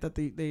given, right? That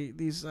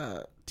these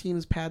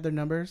teams pad their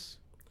numbers.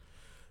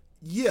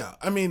 Yeah,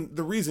 I mean,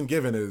 the reason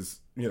given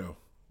is,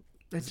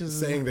 it's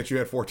just saying that you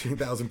had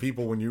 14,000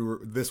 people when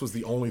this was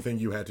the only thing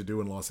you had to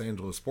do in Los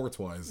Angeles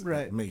sports-wise.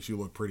 Right. It makes you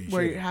look pretty shitty.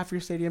 Where half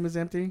your stadium is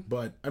empty.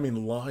 But, I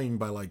mean, lying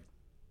by like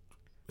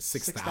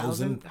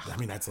 6,000, I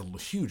mean, that's a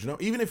huge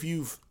number. Even if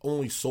you've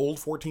only sold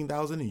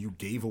 14,000 and you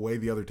gave away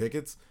the other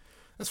tickets,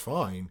 that's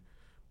fine.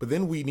 But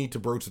then we need to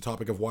broach the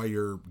topic of why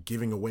you're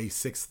giving away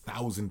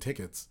 6,000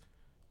 tickets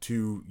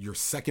to your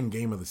second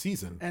game of the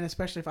season. And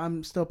especially if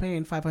I'm still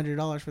paying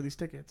 $500 for these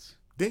tickets.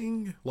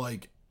 Ding.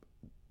 Like,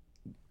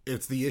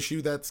 it's the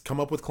issue that's come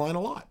up with Klein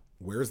a lot.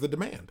 Where's the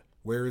demand?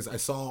 Whereas I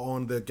saw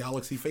on the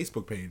Galaxy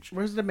Facebook page.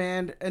 Where's the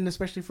demand, and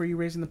especially for you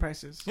raising the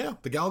prices? Yeah,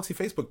 the Galaxy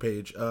Facebook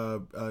page,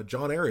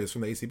 John Arias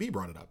from the ACB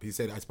brought it up. He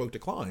said, I spoke to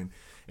Klein,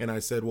 and I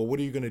said, well, what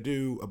are you going to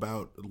do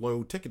about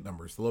low ticket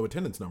numbers, the low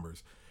attendance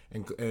numbers?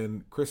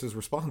 And Chris's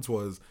response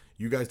was,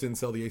 you guys didn't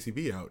sell the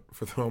ACB out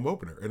for the home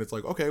opener. And it's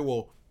like, okay,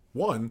 well,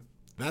 one,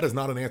 that is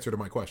not an answer to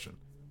my question.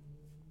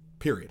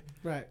 Period.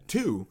 Right.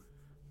 Two,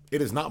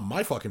 it is not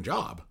my fucking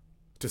job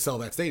to sell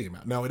that stadium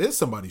out. Now, it is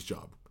somebody's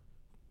job.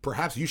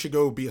 Perhaps you should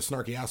go be a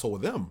snarky asshole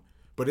with them,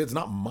 but it's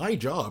not my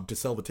job to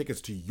sell the tickets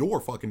to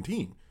your fucking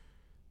team.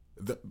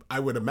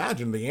 I would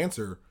imagine the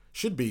answer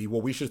should be,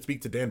 well, we should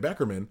speak to Dan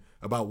Beckerman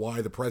about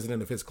why the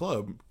president of his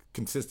club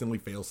consistently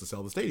fails to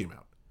sell the stadium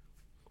out.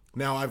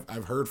 Now,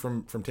 I've heard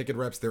from ticket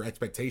reps, their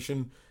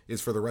expectation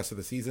is for the rest of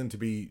the season to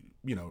be,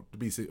 to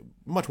be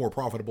much more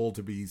profitable,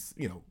 to be,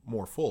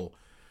 more full.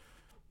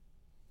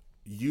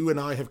 You and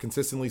I have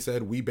consistently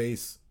said we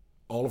base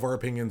all of our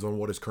opinions on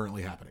what is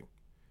currently happening.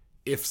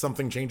 If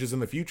something changes in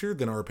the future,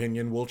 then our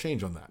opinion will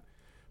change on that.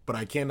 But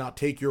I cannot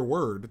take your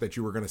word that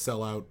you were going to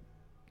sell out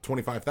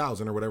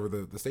 25,000 or whatever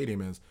the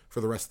stadium is for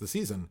the rest of the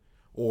season,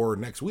 or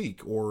next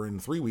week, or in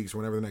 3 weeks, or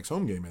whenever the next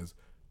home game is,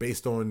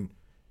 based on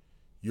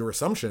your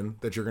assumption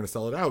that you're going to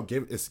sell it out,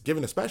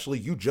 given especially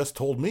you just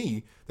told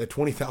me that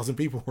 20,000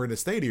 people were in a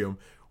stadium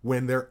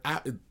when they're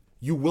at...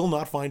 You will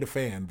not find a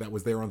fan that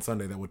was there on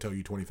Sunday that would tell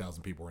you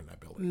 20,000 people were in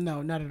that building.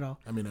 No, not at all.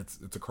 I mean, it's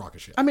a crock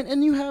of shit. I mean,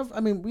 and you have... I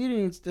mean, we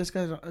didn't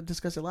even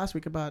discuss it last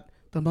week about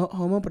the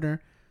home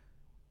opener,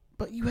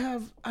 but you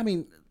have... I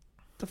mean,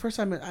 the first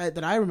time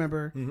that I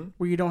remember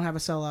where you don't have a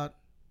sellout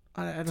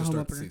at a home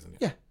opener. The season,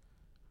 yeah.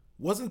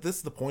 Wasn't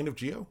this the point of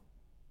Geo?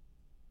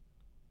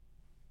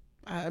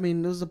 I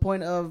mean, it was the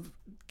point of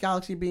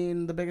Galaxy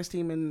being the biggest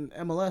team in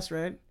MLS,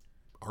 right?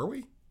 Are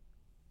we?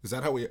 Is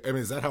that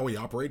how we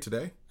operate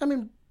today? I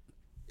mean...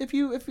 If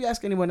you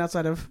ask anyone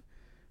outside of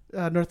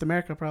North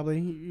America, probably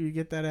you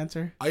get that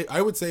answer.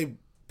 I would say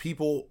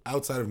people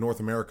outside of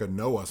North America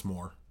know us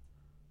more.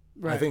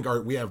 Right. I think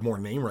we have more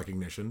name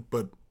recognition,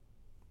 but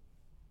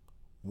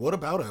what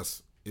about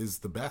us is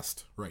the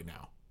best right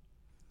now?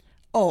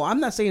 Oh, I'm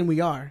not saying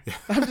we are.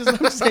 I'm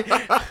just saying.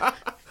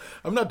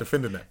 I'm not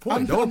defending that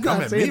point. Don't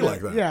come at me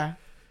like that. Yeah.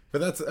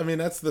 But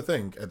that's the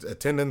thing.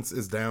 Attendance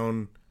is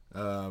down.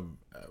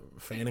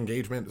 Fan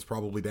engagement is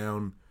probably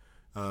down.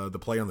 The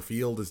play on the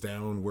field is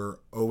down. We're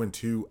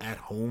 0-2 at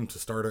home to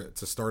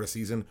start a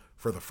season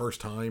for the first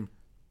time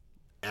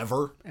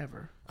ever.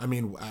 I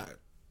mean,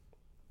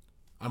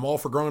 I'm all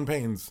for growing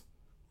pains,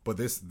 but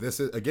this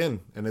is again,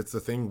 and it's the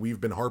thing we've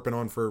been harping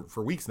on for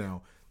weeks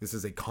now. This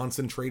is a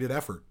concentrated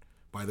effort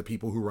by the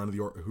people who run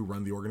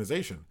the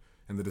organization,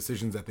 and the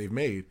decisions that they've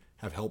made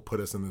have helped put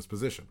us in this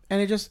position.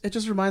 And it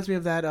just reminds me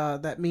of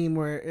that meme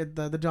where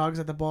the dog's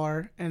at the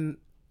bar and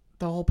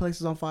the whole place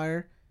is on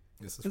fire.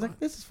 This is fine. Like,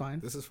 this is fine.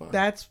 This is fine.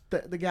 That's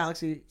the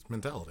Galaxy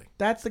mentality.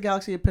 That's the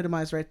Galaxy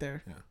epitomized right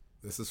there. Yeah.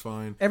 This is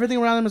fine. Everything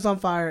around them is on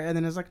fire, and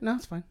then it's like, no,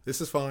 it's fine. This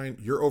is fine.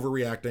 You're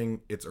overreacting.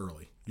 It's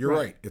early. You're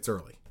right. It's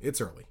early.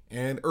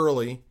 And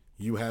early,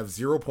 you have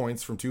 0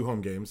 points from 2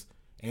 home games.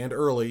 And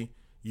early,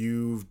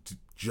 you've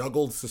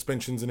juggled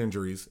suspensions and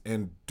injuries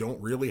and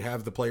don't really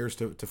have the players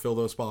to fill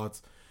those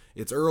spots.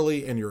 It's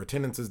early, and your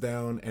attendance is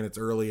down, and it's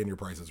early, and your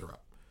prices are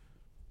up.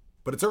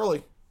 But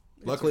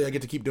Luckily, I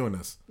get to keep doing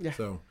this. Yeah.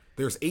 So...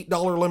 There's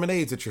 $8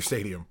 lemonades at your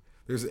stadium.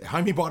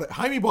 Jaime bought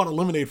a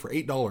lemonade for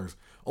 $8,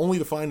 only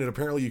to find that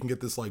apparently you can get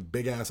this like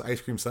big ass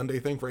ice cream sundae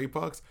thing for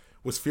 $8.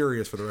 Was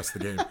furious for the rest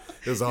of the game.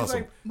 It was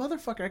awesome. He's like,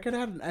 motherfucker, I could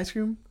have had an ice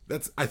cream.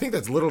 I think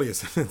that's literally a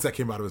sentence that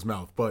came out of his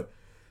mouth. But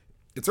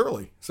it's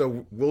early,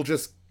 so we'll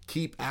just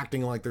keep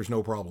acting like there's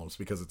no problems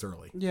because it's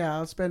early. Yeah,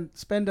 I'll spend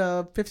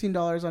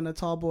 $15 on a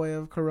tall boy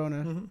of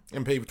Corona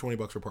and pay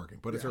 $20 for parking.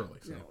 But it's early,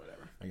 so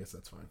whatever. I guess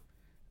that's fine.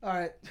 All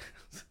right,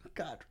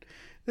 God.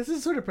 This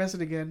is so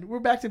depressing again. We're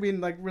back to being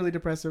like really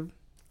depressive.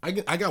 I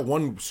got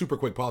one super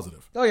quick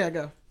positive. Oh yeah,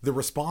 go. The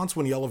response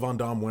when Jelle Van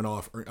Damme went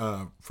off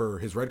for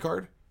his red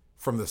card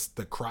from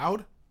the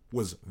crowd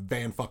was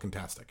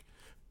fan-fucking-tastic.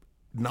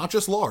 Not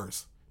just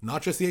Lars,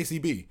 not just the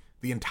ACB.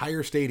 The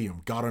entire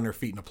stadium got on their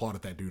feet and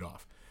applauded that dude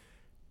off.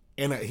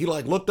 And he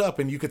looked up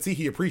and you could see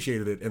he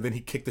appreciated it, and then he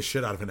kicked the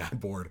shit out of an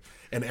ad board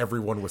and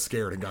everyone was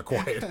scared and got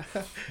quiet.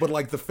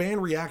 But the fan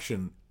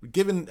reaction,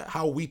 given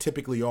how we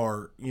typically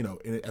are,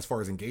 as far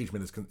as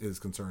engagement is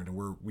concerned,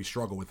 and we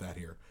struggle with that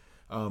here,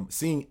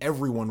 seeing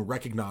everyone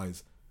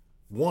recognize,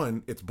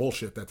 one, it's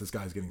bullshit that this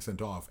guy's getting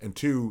sent off, and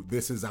two,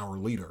 this is our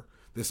leader,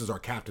 this is our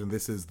captain,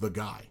 this is the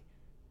guy.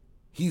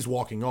 He's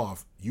walking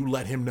off. You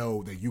let him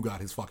know that you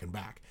got his fucking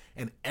back.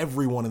 And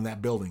everyone in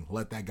that building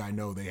let that guy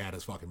know they had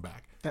his fucking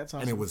back. That's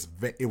awesome.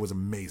 And it was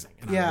amazing.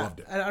 And I loved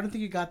it. I don't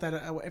think you got that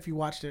if you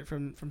watched it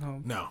from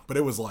home. No, but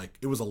it was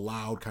a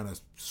loud kind of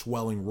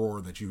swelling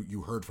roar that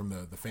you heard from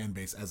the fan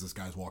base as this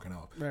guy's walking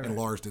out. Right, and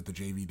Lars did the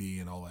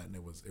JVD and all that, and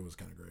it was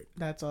kind of great.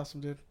 That's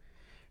awesome, dude.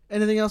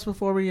 Anything else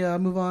before we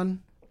move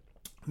on?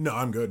 No,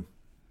 I'm good.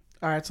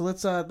 All right, so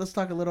let's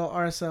talk a little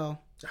RSL.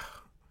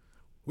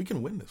 We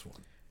can win this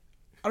one.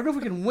 I don't know if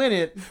we can win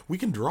it. We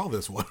can draw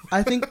this one.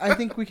 I think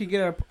we can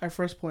get our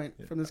first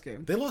point from this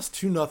game. They lost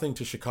 2-0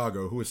 to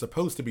Chicago, who is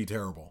supposed to be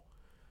terrible.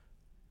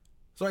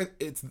 So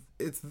it's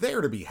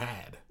there to be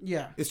had.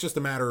 Yeah. It's just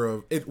a matter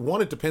of it.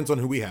 One, it depends on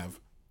who we have.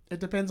 It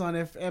depends on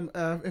if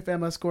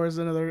Emma scores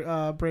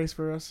another brace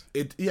for us.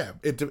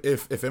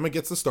 If Emma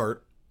gets the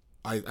start,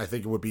 I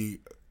think it would be.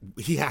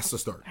 He has to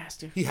start.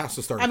 He has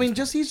to start. I mean,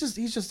 he's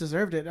just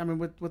deserved it. I mean,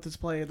 with his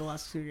play in the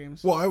last 2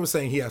 games. Well, I was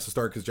saying he has to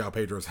start because João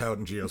Pedro's out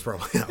and Gio's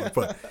probably out,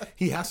 but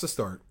he has to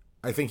start.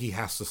 I think he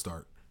has to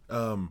start.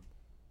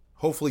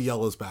 Hopefully,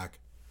 Yella's back.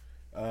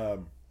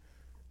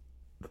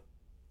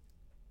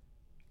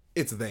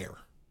 It's there.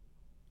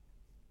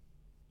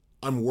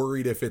 I'm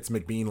worried if it's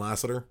McBean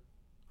Lassiter.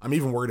 I'm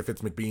even worried if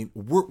it's McBean.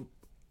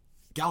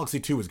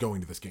 Galaxy 2 is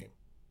going to this game.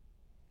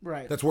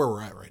 Right. That's where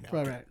we're at right now.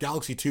 Right.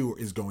 Galaxy 2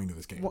 is going to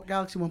this game.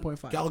 Galaxy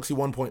 1.5. Galaxy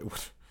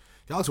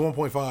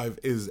 1.5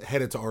 is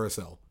headed to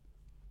RSL.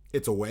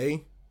 It's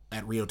away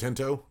at Rio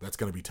Tinto. That's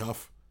going to be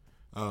tough.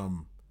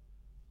 I'll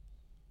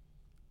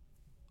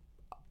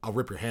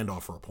rip your hand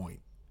off for a point,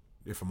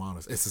 if I'm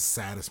honest. It's the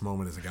saddest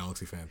moment as a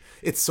Galaxy fan.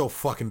 It's so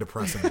fucking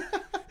depressing.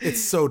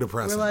 It's so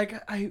depressing. We're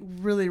like, I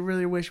really,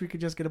 really wish we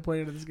could just get a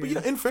point out of this game.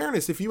 But in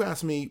fairness, if you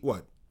ask me,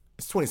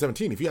 it's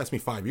 2017. If you asked me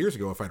 5 years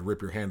ago if I'd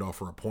rip your hand off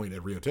for a point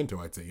at Rio Tinto,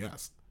 I'd say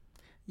yes.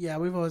 Yeah,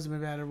 we've always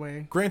been bad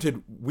way.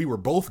 Granted, we were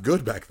both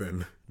good back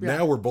then. Yeah.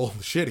 Now we're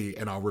both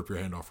shitty, and I'll rip your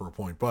hand off for a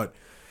point. But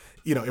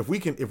if we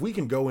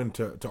can go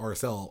into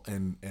RSL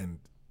and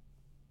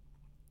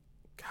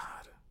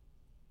God,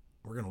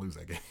 we're gonna lose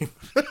that game.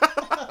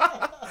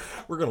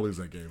 We're gonna lose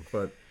that game.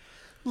 But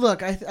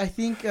look, I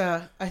think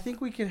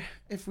we could,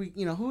 if we,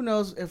 who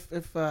knows if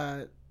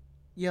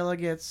Yella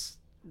gets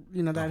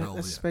that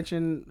upheld,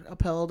 suspension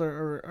upheld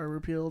or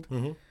repealed.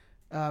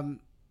 Mm-hmm.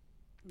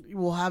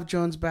 We'll have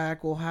Jones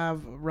back. We'll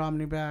have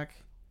Romney back.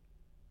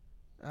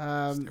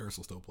 Steris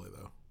will still play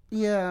though.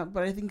 Yeah,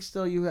 but I think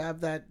still you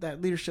have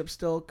that leadership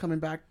still coming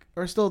back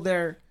or still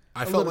there.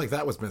 I felt like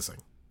that was missing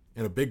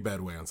in a big bad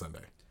way on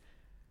Sunday.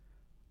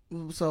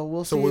 So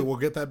we'll see. So we'll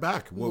get that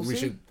back. We see.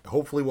 should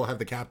hopefully we'll have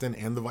the captain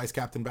and the vice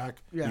captain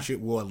back. Yeah.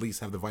 We'll at least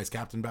have the vice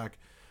captain back.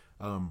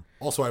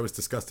 Also, I was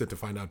disgusted to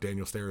find out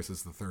Daniel Steris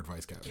is the third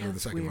vice captain, or the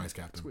second vice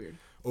captain, That's weird.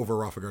 over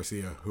Rafa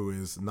Garcia, who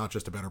is not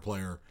just a better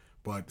player,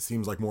 but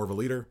seems like more of a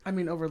leader. I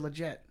mean, over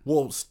legit.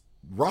 Well,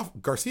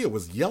 Garcia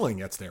was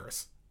yelling at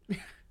Steris.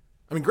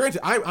 I mean,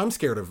 granted, I'm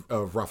scared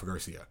of Rafa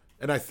Garcia,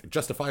 and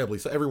justifiably,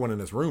 so everyone in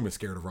this room is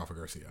scared of Rafa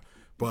Garcia.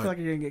 But I feel like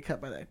you're gonna get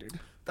cut by that dude.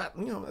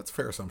 That's a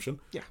fair assumption.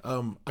 Yeah.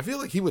 I feel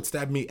like he would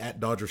stab me at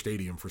Dodger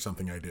Stadium for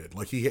something I did.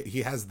 Like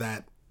he has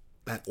that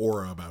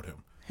aura about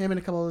him. Him and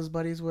a couple of his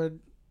buddies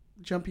would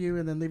jump you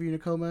and then leave you in a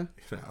coma.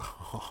 That's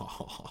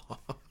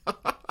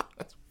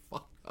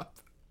fucked up.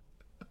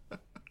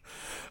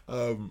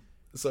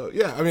 So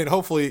yeah, I mean,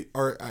 hopefully,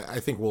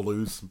 I think we'll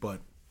lose, but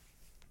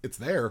it's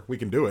there. We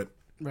can do it.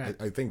 Right.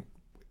 I think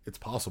it's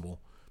possible,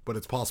 but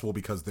it's possible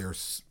because they're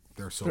so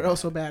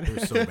also bad.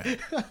 They're so bad.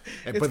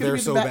 But they're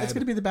so bad. It's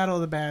going to be the battle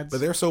of the bads. But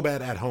they're so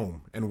bad at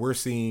home, and we're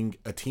seeing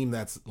a team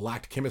that's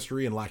lacked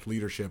chemistry and lacked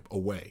leadership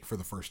away for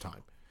the first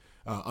time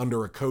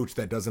under a coach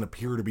that doesn't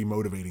appear to be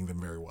motivating them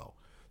very well.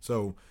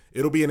 So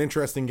it'll be an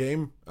interesting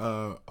game.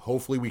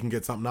 Hopefully we can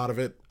get something out of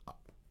it.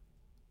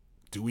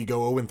 Do we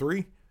go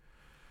 0-3?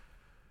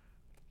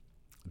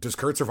 Does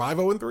Kurt survive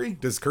 0-3?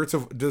 Does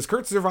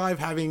Kurt survive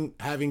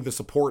having the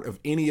support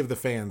of any of the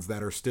fans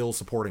that are still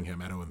supporting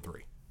him at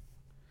 0-3?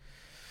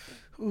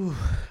 Ooh,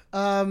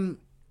 I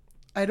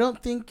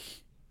don't think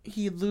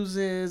he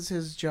loses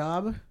his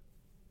job.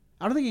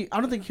 I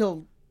don't think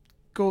he'll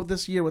go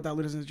this year without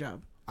losing his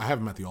job. I have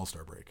him at the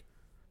All-Star break.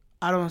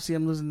 I don't see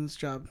him losing this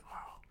job.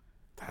 Wow,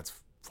 that's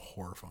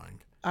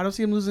horrifying. I don't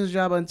see him losing his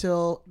job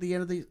until the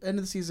end of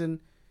the season,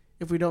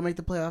 if we don't make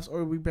the playoffs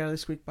or we barely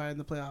squeak by in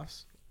the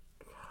playoffs.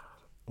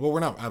 Well,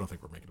 we're not. I don't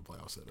think we're making the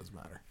playoffs. It doesn't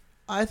matter.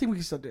 I think we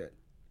can still do it.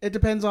 It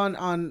depends on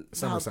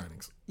summer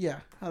signings.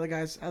 Yeah, how the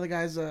guys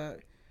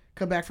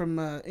come back from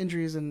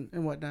injuries and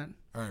whatnot.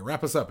 All right,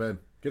 wrap us up, Ed.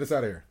 Get us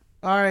out of here.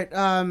 All right.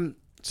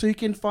 So you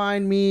can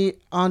find me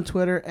on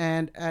Twitter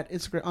and on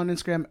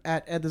Instagram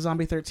at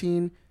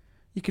EdTheZombie13.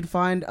 You can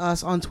find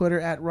us on Twitter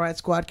at Riot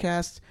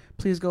Squadcast.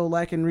 Please go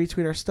like and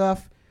retweet our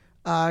stuff.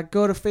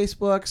 Go to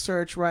Facebook,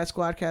 search Riot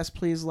Squadcast.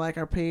 Please like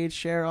our page,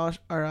 share all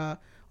our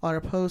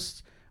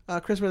posts.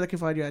 Chris, where they can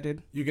find you at,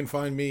 dude? You can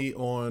find me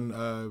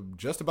on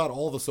just about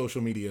all the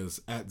social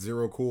medias at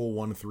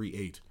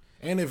ZeroCool138.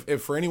 And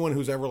if for anyone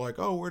who's ever like,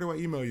 oh, where do I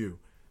email you?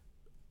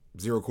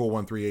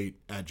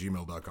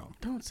 ZeroCool138@gmail.com.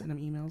 Don't send him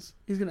emails.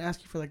 He's gonna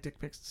ask you for like dick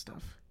pics and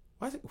stuff.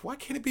 Why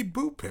can't it be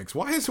boob pics?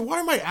 Why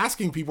am I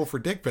asking people for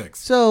dick pics?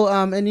 So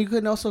and you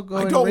can also go.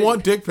 I don't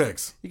want dick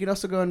pics. You can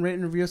also go and rate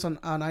and review us on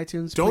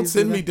iTunes. Don't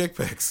send me dick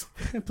pics.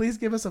 Please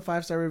give us a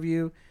 5-star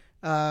review.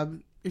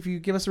 If you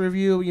give us a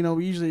review, we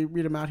usually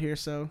read them out here.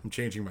 So I'm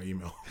changing my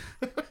email.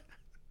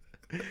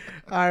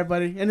 All right,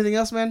 buddy. Anything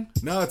else, man?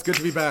 No, it's good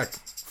to be back.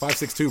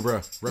 562,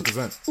 bro.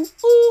 Represent. Ooh,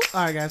 ooh.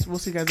 All right, guys. We'll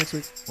see you guys next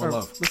week. One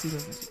love. Listen to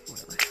us next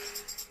week.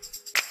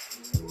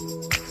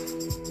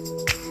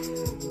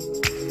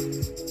 Whatever.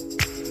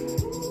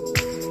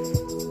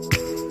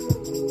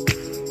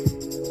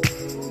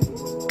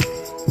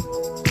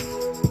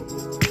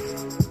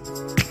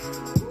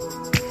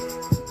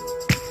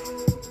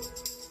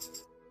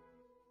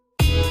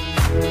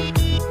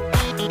 Bye.